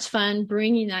so much fun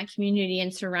bringing that community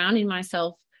and surrounding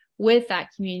myself with that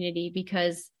community,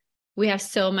 because we have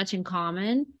so much in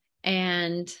common,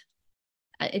 and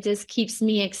it just keeps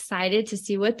me excited to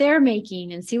see what they're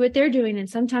making and see what they're doing. And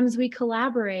sometimes we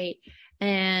collaborate,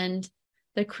 and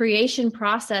the creation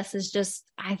process is just,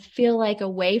 I feel like, a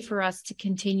way for us to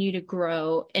continue to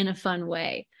grow in a fun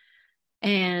way.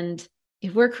 And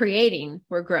if we're creating,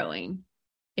 we're growing.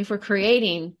 If we're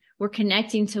creating, we're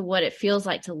connecting to what it feels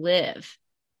like to live.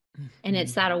 Mm-hmm. And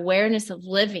it's that awareness of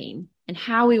living and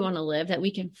how we want to live that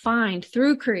we can find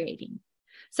through creating.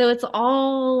 So it's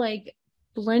all like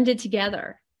blended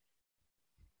together.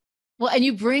 Well, and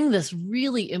you bring this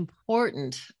really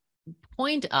important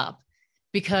point up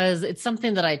because it's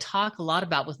something that I talk a lot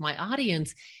about with my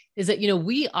audience is that,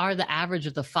 we are the average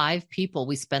of the 5 people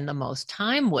we spend the most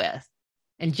time with.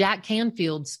 And Jack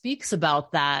Canfield speaks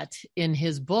about that in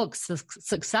his book,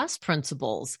 Success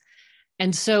Principles.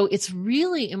 And so it's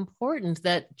really important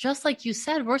that, just like you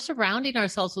said, we're surrounding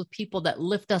ourselves with people that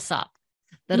lift us up,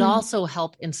 that also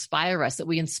help inspire us, that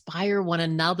we inspire one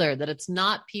another, that it's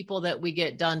not people that we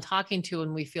get done talking to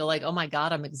and we feel like, oh my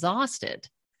God, I'm exhausted.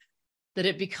 That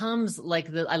it becomes like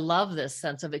I love this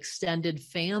sense of extended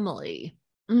family.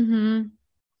 Mm-hmm.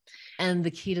 And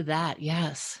the key to that,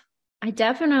 yes. I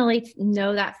definitely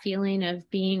know that feeling of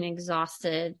being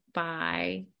exhausted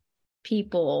by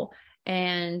people.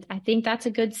 And I think that's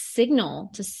a good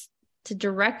signal to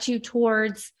direct you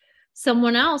towards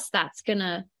someone else that's going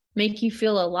to make you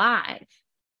feel alive.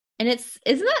 And isn't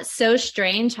that so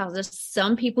strange how just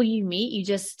some people you meet,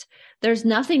 there's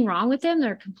nothing wrong with them.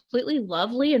 They're completely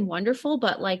lovely and wonderful,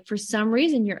 but like for some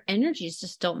reason your energies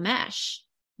just don't mesh.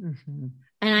 Mm-hmm.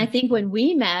 And I think when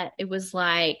we met, it was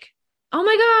like, oh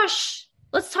my gosh,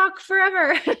 let's talk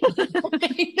forever.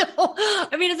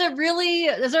 I mean,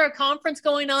 is there a conference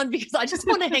going on? Because I just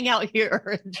want to hang out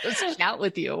here and just chat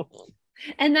with you.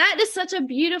 And that is such a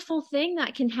beautiful thing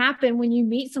that can happen when you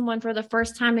meet someone for the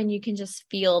first time and you can just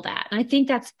feel that. And I think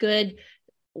that's a good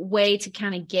way to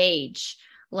kind of gauge,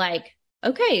 like,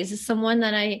 okay, is this someone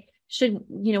that I should,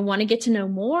 want to get to know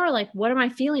more? Like, what am I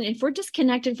feeling? If we're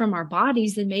disconnected from our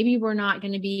bodies, then maybe we're not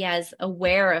going to be as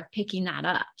aware of picking that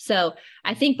up. So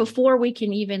I think before we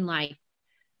can even like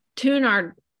tune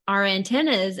our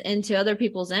antennas into other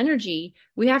people's energy,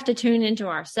 we have to tune into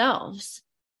ourselves.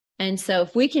 And so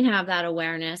if we can have that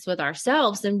awareness with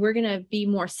ourselves, then we're going to be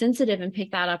more sensitive and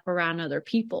pick that up around other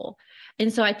people.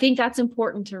 And so I think that's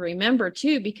important to remember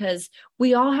too, because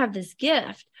we all have this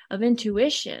gift of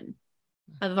intuition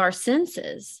of our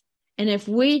senses. And if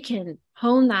we can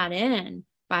hone that in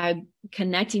by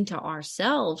connecting to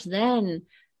ourselves, then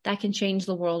that can change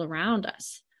the world around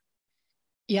us.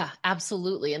 Yeah,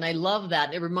 absolutely. And I love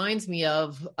that. It reminds me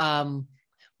of,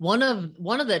 one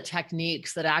of the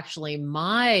techniques that actually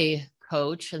my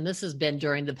coach, and this has been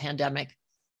during the pandemic,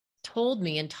 told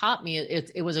me and taught me,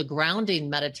 it was a grounding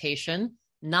meditation,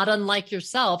 not unlike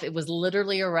yourself. It was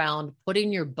literally around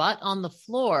putting your butt on the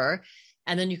floor,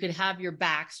 and then you could have your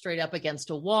back straight up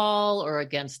against a wall or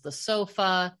against the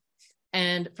sofa.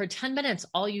 And for 10 minutes,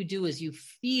 all you do is you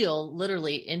feel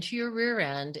literally into your rear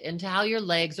end, into how your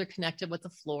legs are connected with the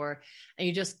floor. And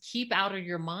you just keep out of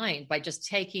your mind by just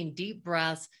taking deep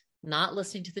breaths, not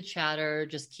listening to the chatter,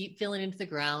 just keep feeling into the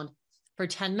ground for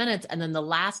 10 minutes. And then the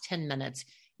last 10 minutes,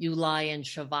 you lie in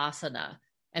Shavasana.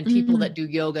 And people that do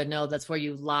yoga know that's where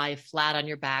you lie flat on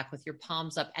your back with your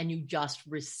palms up and you just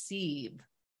receive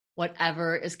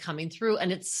whatever is coming through.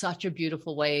 And it's such a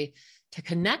beautiful way to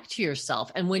connect to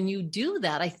yourself. And when you do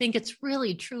that, I think it's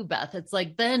really true, Beth. It's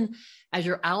like then as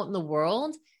you're out in the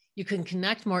world, you can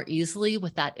connect more easily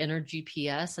with that inner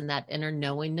GPS and that inner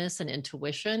knowingness and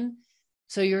intuition.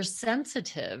 So you're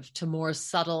sensitive to more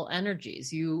subtle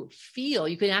energies. You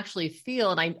can actually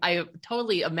feel, and I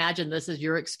totally imagine this is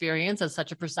your experience as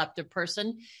such a perceptive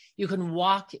person. You can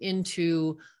walk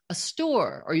into a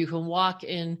store or you can walk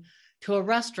into a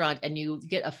restaurant and you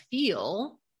get a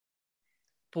feel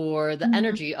for the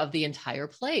energy of the entire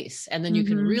place. And then you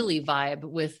can really vibe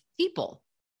with people.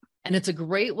 And it's a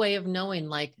great way of knowing,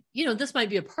 like, this might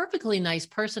be a perfectly nice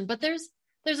person, but there's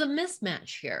a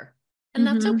mismatch here. And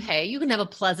that's okay. You can have a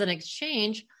pleasant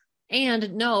exchange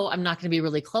and no, I'm not going to be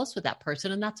really close with that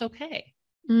person. And that's okay.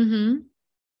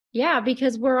 Yeah,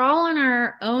 because we're all on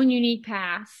our own unique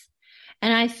path.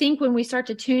 And I think when we start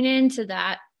to tune into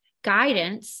that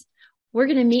guidance, we're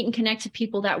going to meet and connect to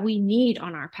people that we need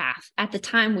on our path at the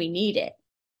time we need it.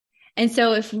 And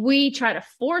so if we try to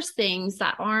force things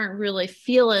that aren't really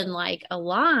feeling like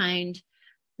aligned,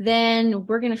 then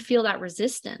we're going to feel that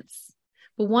resistance.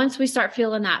 But once we start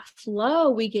feeling that flow,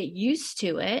 we get used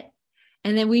to it.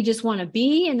 And then we just want to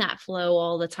be in that flow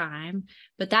all the time.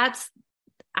 But that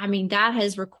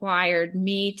has required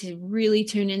me to really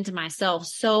tune into myself,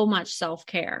 so much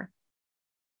self-care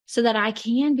so that I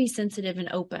can be sensitive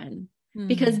and open.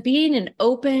 Because being an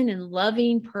open and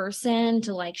loving person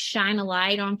to like shine a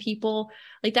light on people,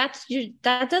 like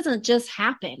that doesn't just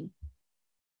happen.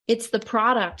 It's the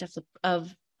product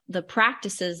of the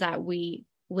practices that we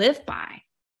live by.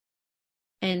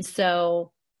 And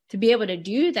so to be able to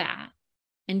do that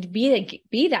and to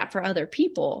be that for other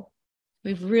people,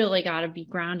 We've really got to be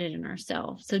grounded in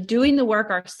ourselves. So doing the work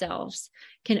ourselves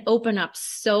can open up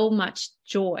so much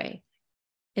joy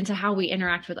into how we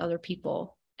interact with other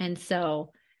people. And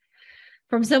so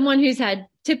from someone who's had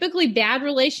typically bad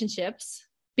relationships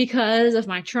because of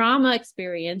my trauma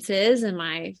experiences and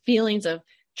my feelings of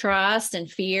trust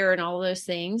and fear and all those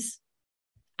things,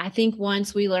 I think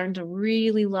once we learn to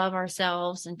really love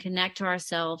ourselves and connect to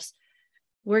ourselves,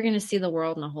 we're going to see the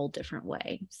world in a whole different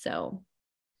way. So,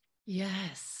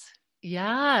 yes.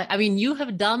 Yeah. I mean, you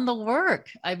have done the work.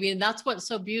 I mean, that's what's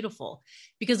so beautiful,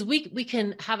 because we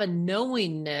can have a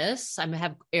knowingness. I'm going to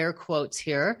have air quotes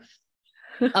here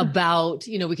about,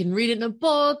 we can read it in a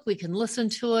book, we can listen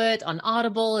to it on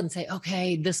Audible and say,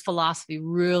 okay, this philosophy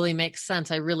really makes sense.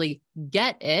 I really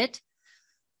get it.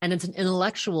 And it's an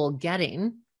intellectual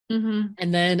getting. mm-hmm.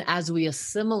 And then as we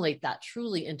assimilate that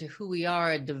truly into who we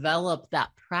are and develop that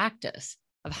practice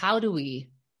of how do we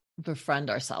befriend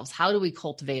ourselves, how do we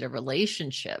cultivate a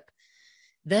relationship,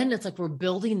 then it's like we're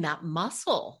building that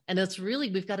muscle. And it's really,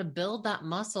 we've got to build that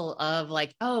muscle of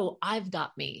like, oh, I've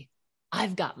got me,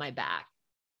 I've got my back.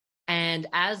 And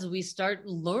as we start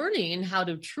learning how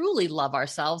to truly love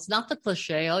ourselves, not the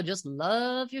cliche, oh, just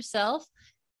love yourself.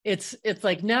 It's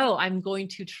like, no, I'm going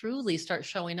to truly start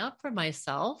showing up for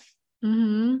myself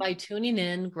Mm-hmm. by tuning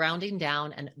in, grounding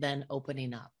down, and then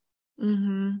opening up.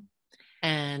 Mm-hmm.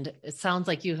 And it sounds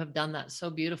like you have done that so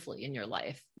beautifully in your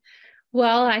life.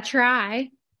 Well, I try,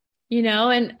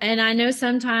 and I know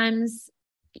sometimes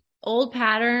old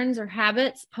patterns or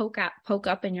habits poke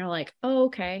up and you're like, oh,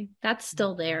 okay, that's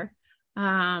still there.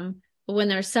 But when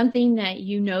there's something that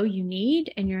you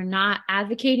need and you're not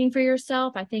advocating for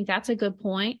yourself, I think that's a good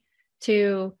point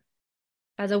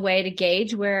as a way to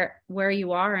gauge where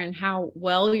you are and how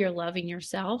well you're loving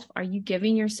yourself. Are you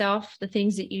giving yourself the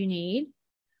things that you need?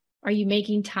 Are you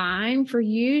making time for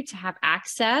you to have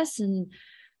access and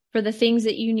for the things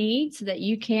that you need so that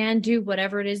you can do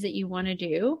whatever it is that you want to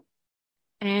do?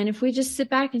 And if we just sit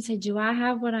back and say, do I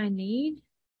have what I need?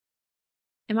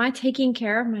 Am I taking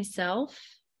care of myself?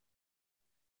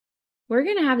 We're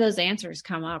going to have those answers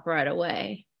come up right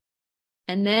away.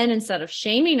 And then instead of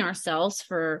shaming ourselves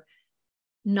for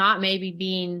not maybe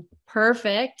being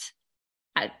perfect,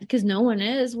 because no one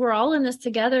is, we're all in this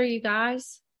together, you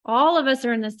guys. All of us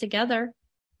are in this together.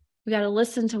 We got to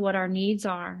listen to what our needs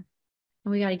are,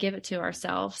 and we got to give it to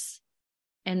ourselves.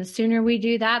 And the sooner we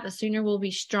do that, the sooner we'll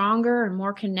be stronger and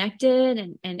more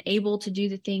connected and able to do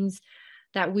the things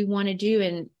that we want to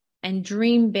do and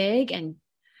dream big and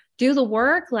do the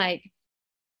work. Like,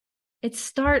 it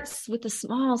starts with the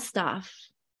small stuff,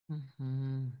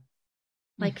 mm-hmm.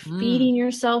 like mm-hmm. feeding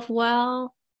yourself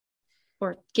well,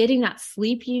 or getting that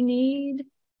sleep you need,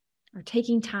 or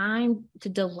taking time to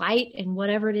delight in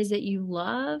whatever it is that you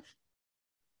love.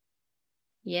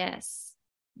 Yes.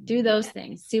 Do those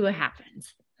things. See what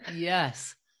happens.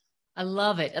 Yes. I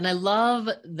love it. And I love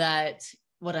that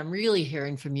what I'm really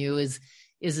hearing from you is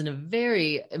in a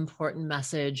very important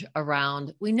message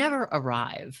around, we never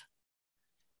arrive.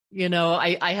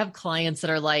 I have clients that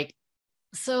are like,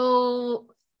 so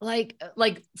like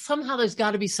somehow there's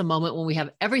got to be some moment when we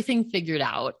have everything figured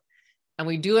out and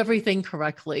we do everything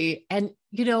correctly. And,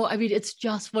 it's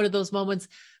just one of those moments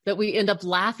that we end up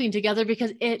laughing together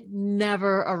because it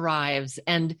never arrives.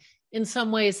 And in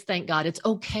some ways, thank God, it's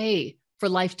okay for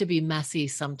life to be messy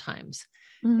sometimes.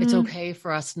 Mm-hmm. It's okay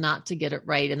for us not to get it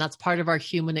right. And that's part of our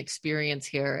human experience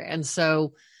here. And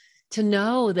so to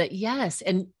know that, yes,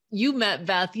 and you met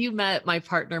Beth, you met my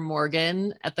partner,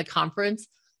 Morgan, at the conference.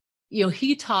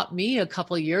 He taught me a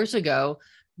couple of years ago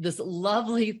this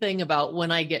lovely thing about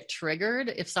when I get triggered,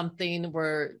 if something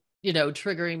were,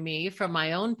 triggering me from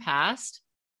my own past,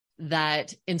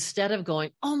 that instead of going,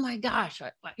 oh my gosh,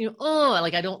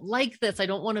 I don't like this, I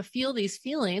don't want to feel these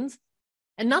feelings.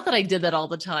 And not that I did that all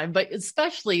the time, but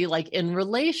especially like in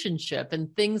relationship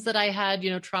and things that I had,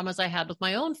 traumas I had with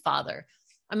my own father.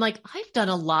 I'm like, I've done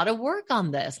a lot of work on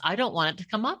this. I don't want it to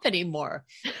come up anymore.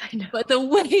 I know. But the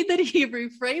way that he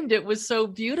reframed it was so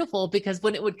beautiful, because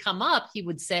when it would come up, he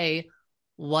would say,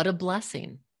 what a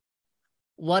blessing.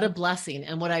 What a blessing.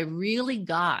 And what I really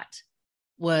got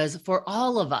was for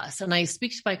all of us, and I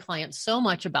speak to my clients so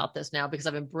much about this now because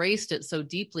I've embraced it so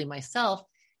deeply myself,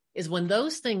 is when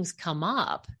those things come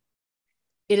up,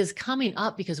 it is coming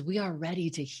up because we are ready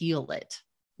to heal it.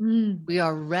 We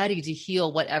are ready to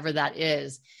heal whatever that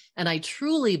is. And I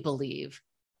truly believe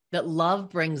that love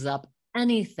brings up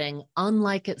anything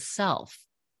unlike itself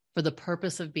for the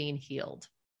purpose of being healed.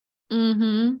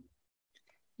 Mm-hmm.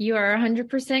 You are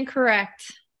 100%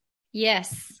 correct.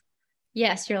 Yes.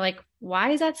 Yes. You're like, why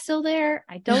is that still there?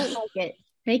 I don't like it.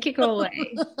 Make it go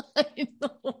away. I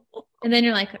know. And then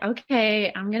you're like,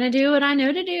 okay, I'm going to do what I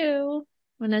know to do.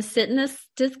 I'm going to sit in this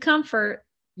discomfort.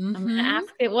 I'm going to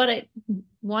ask it what it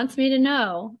wants me to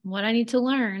know, what I need to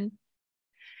learn,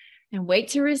 and wait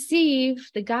to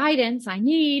receive the guidance I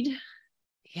need.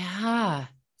 Yeah.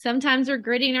 Sometimes we're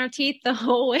gritting our teeth the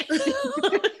whole way.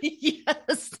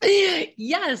 Yes.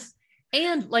 Yes.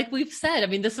 And like we've said, I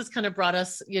mean, this has kind of brought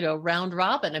us, round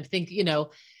robin. I think,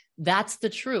 that's the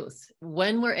truth.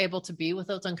 When we're able to be with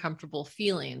those uncomfortable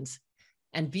feelings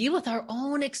and be with our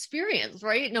own experience,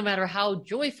 right? No matter how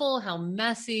joyful, how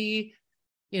messy,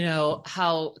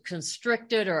 how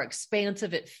constricted or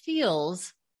expansive it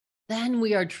feels, then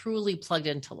we are truly plugged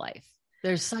into life.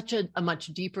 There's such a much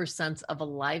deeper sense of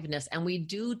aliveness, and we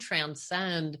do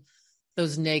transcend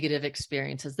those negative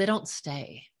experiences. They don't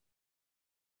stay.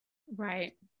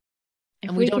 Right.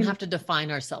 And we don't have to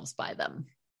define ourselves by them.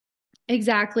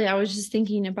 Exactly. I was just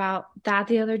thinking about that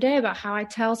the other day, about how I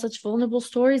tell such vulnerable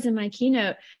stories in my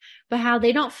keynote, but how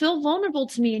they don't feel vulnerable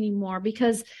to me anymore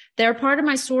because they're part of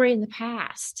my story in the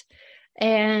past.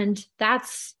 And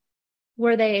that's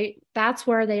where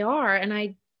they are. And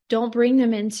I don't bring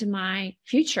them into my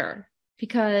future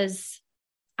because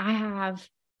I have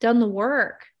done the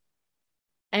work.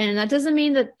 And that doesn't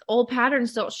mean that old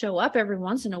patterns don't show up every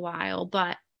once in a while,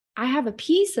 but I have a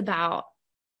piece about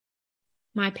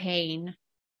my pain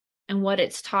and what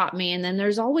it's taught me. And then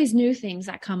there's always new things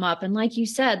that come up. And like you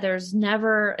said, there's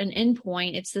never an end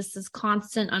point. It's this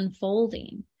constant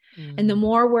unfolding. And the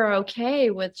more we're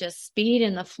okay with just speed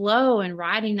and the flow and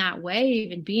riding that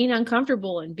wave and being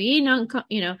uncomfortable and being,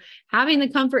 having the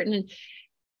comfort and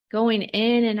going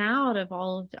in and out of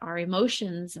all of our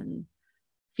emotions and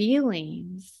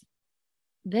feelings,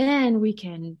 then we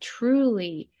can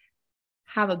truly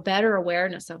have a better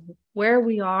awareness of where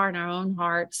we are in our own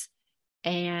hearts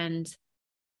and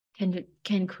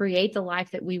can create the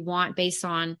life that we want based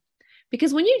on,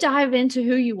 because when you dive into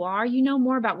who you are, you know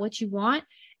more about what you want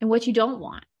and what you don't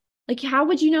want. Like, how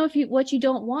would you know what you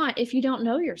don't want if you don't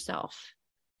know yourself?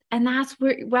 And that's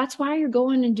why you're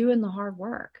going and doing the hard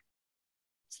work,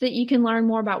 so that you can learn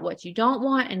more about what you don't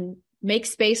want and make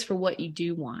space for what you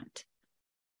do want.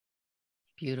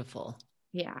 Beautiful.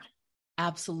 Yeah.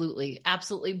 Absolutely.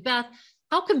 Absolutely. Beth,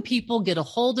 how can people get a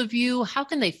hold of you? How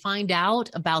can they find out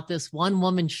about this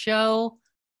one-woman show?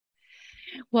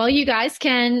 Well, you guys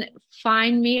can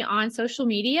find me on social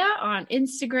media, on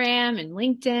Instagram and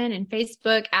LinkedIn and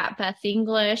Facebook at Beth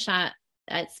Inglish.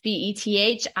 That's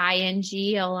BETHINGLISH.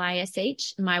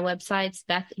 My website's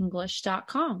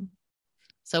bethenglish.com.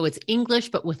 So it's English,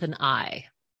 but with an I.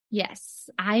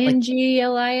 Yes.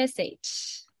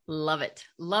 INGLISH. Love it.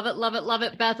 Love it. Love it. Love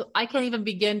it. Beth, I can't even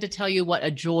begin to tell you what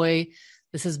a joy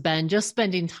this has been, just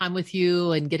spending time with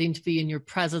you and getting to be in your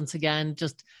presence again.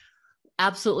 Just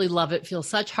absolutely love it. Feel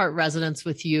such heart resonance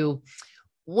with you.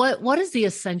 What is the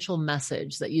essential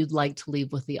message that you'd like to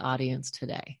leave with the audience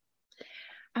today?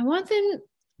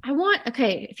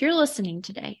 If you're listening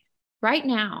today, right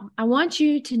now, I want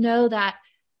you to know that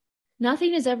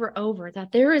nothing is ever over,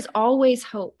 that there is always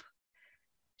hope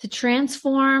to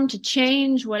transform, to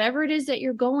change whatever it is that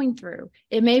you're going through.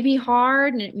 It may be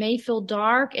hard and it may feel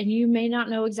dark and you may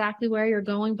not know exactly where you're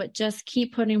going, but just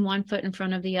keep putting one foot in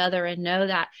front of the other and know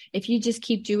that if you just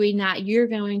keep doing that, you're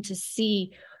going to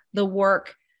see the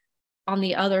work on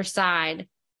the other side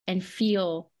and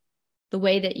feel the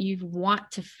way that you want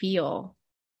to feel,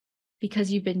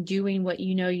 because you've been doing what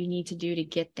you know you need to do to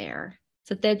get there.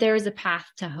 So that there is a path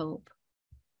to hope.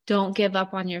 Don't give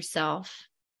up on yourself.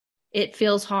 It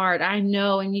feels hard, I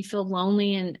know, and you feel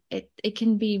lonely, and it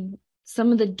can be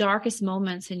some of the darkest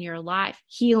moments in your life,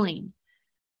 healing.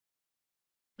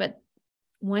 But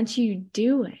once you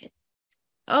do it,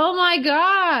 oh my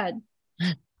God,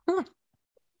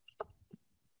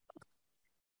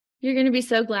 you're going to be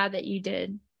so glad that you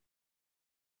did.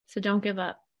 So don't give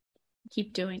up.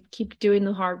 Keep doing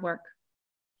the hard work.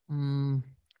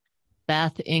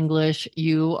 Beth Inglish,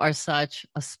 you are such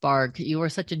a spark. You are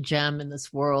such a gem in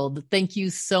this world. Thank you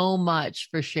so much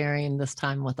for sharing this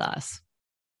time with us.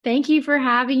 Thank you for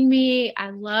having me.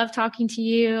 I love talking to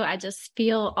you. I just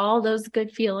feel all those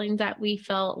good feelings that we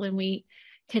felt when we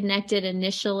connected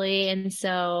initially. And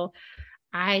so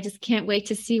I just can't wait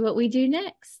to see what we do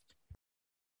next.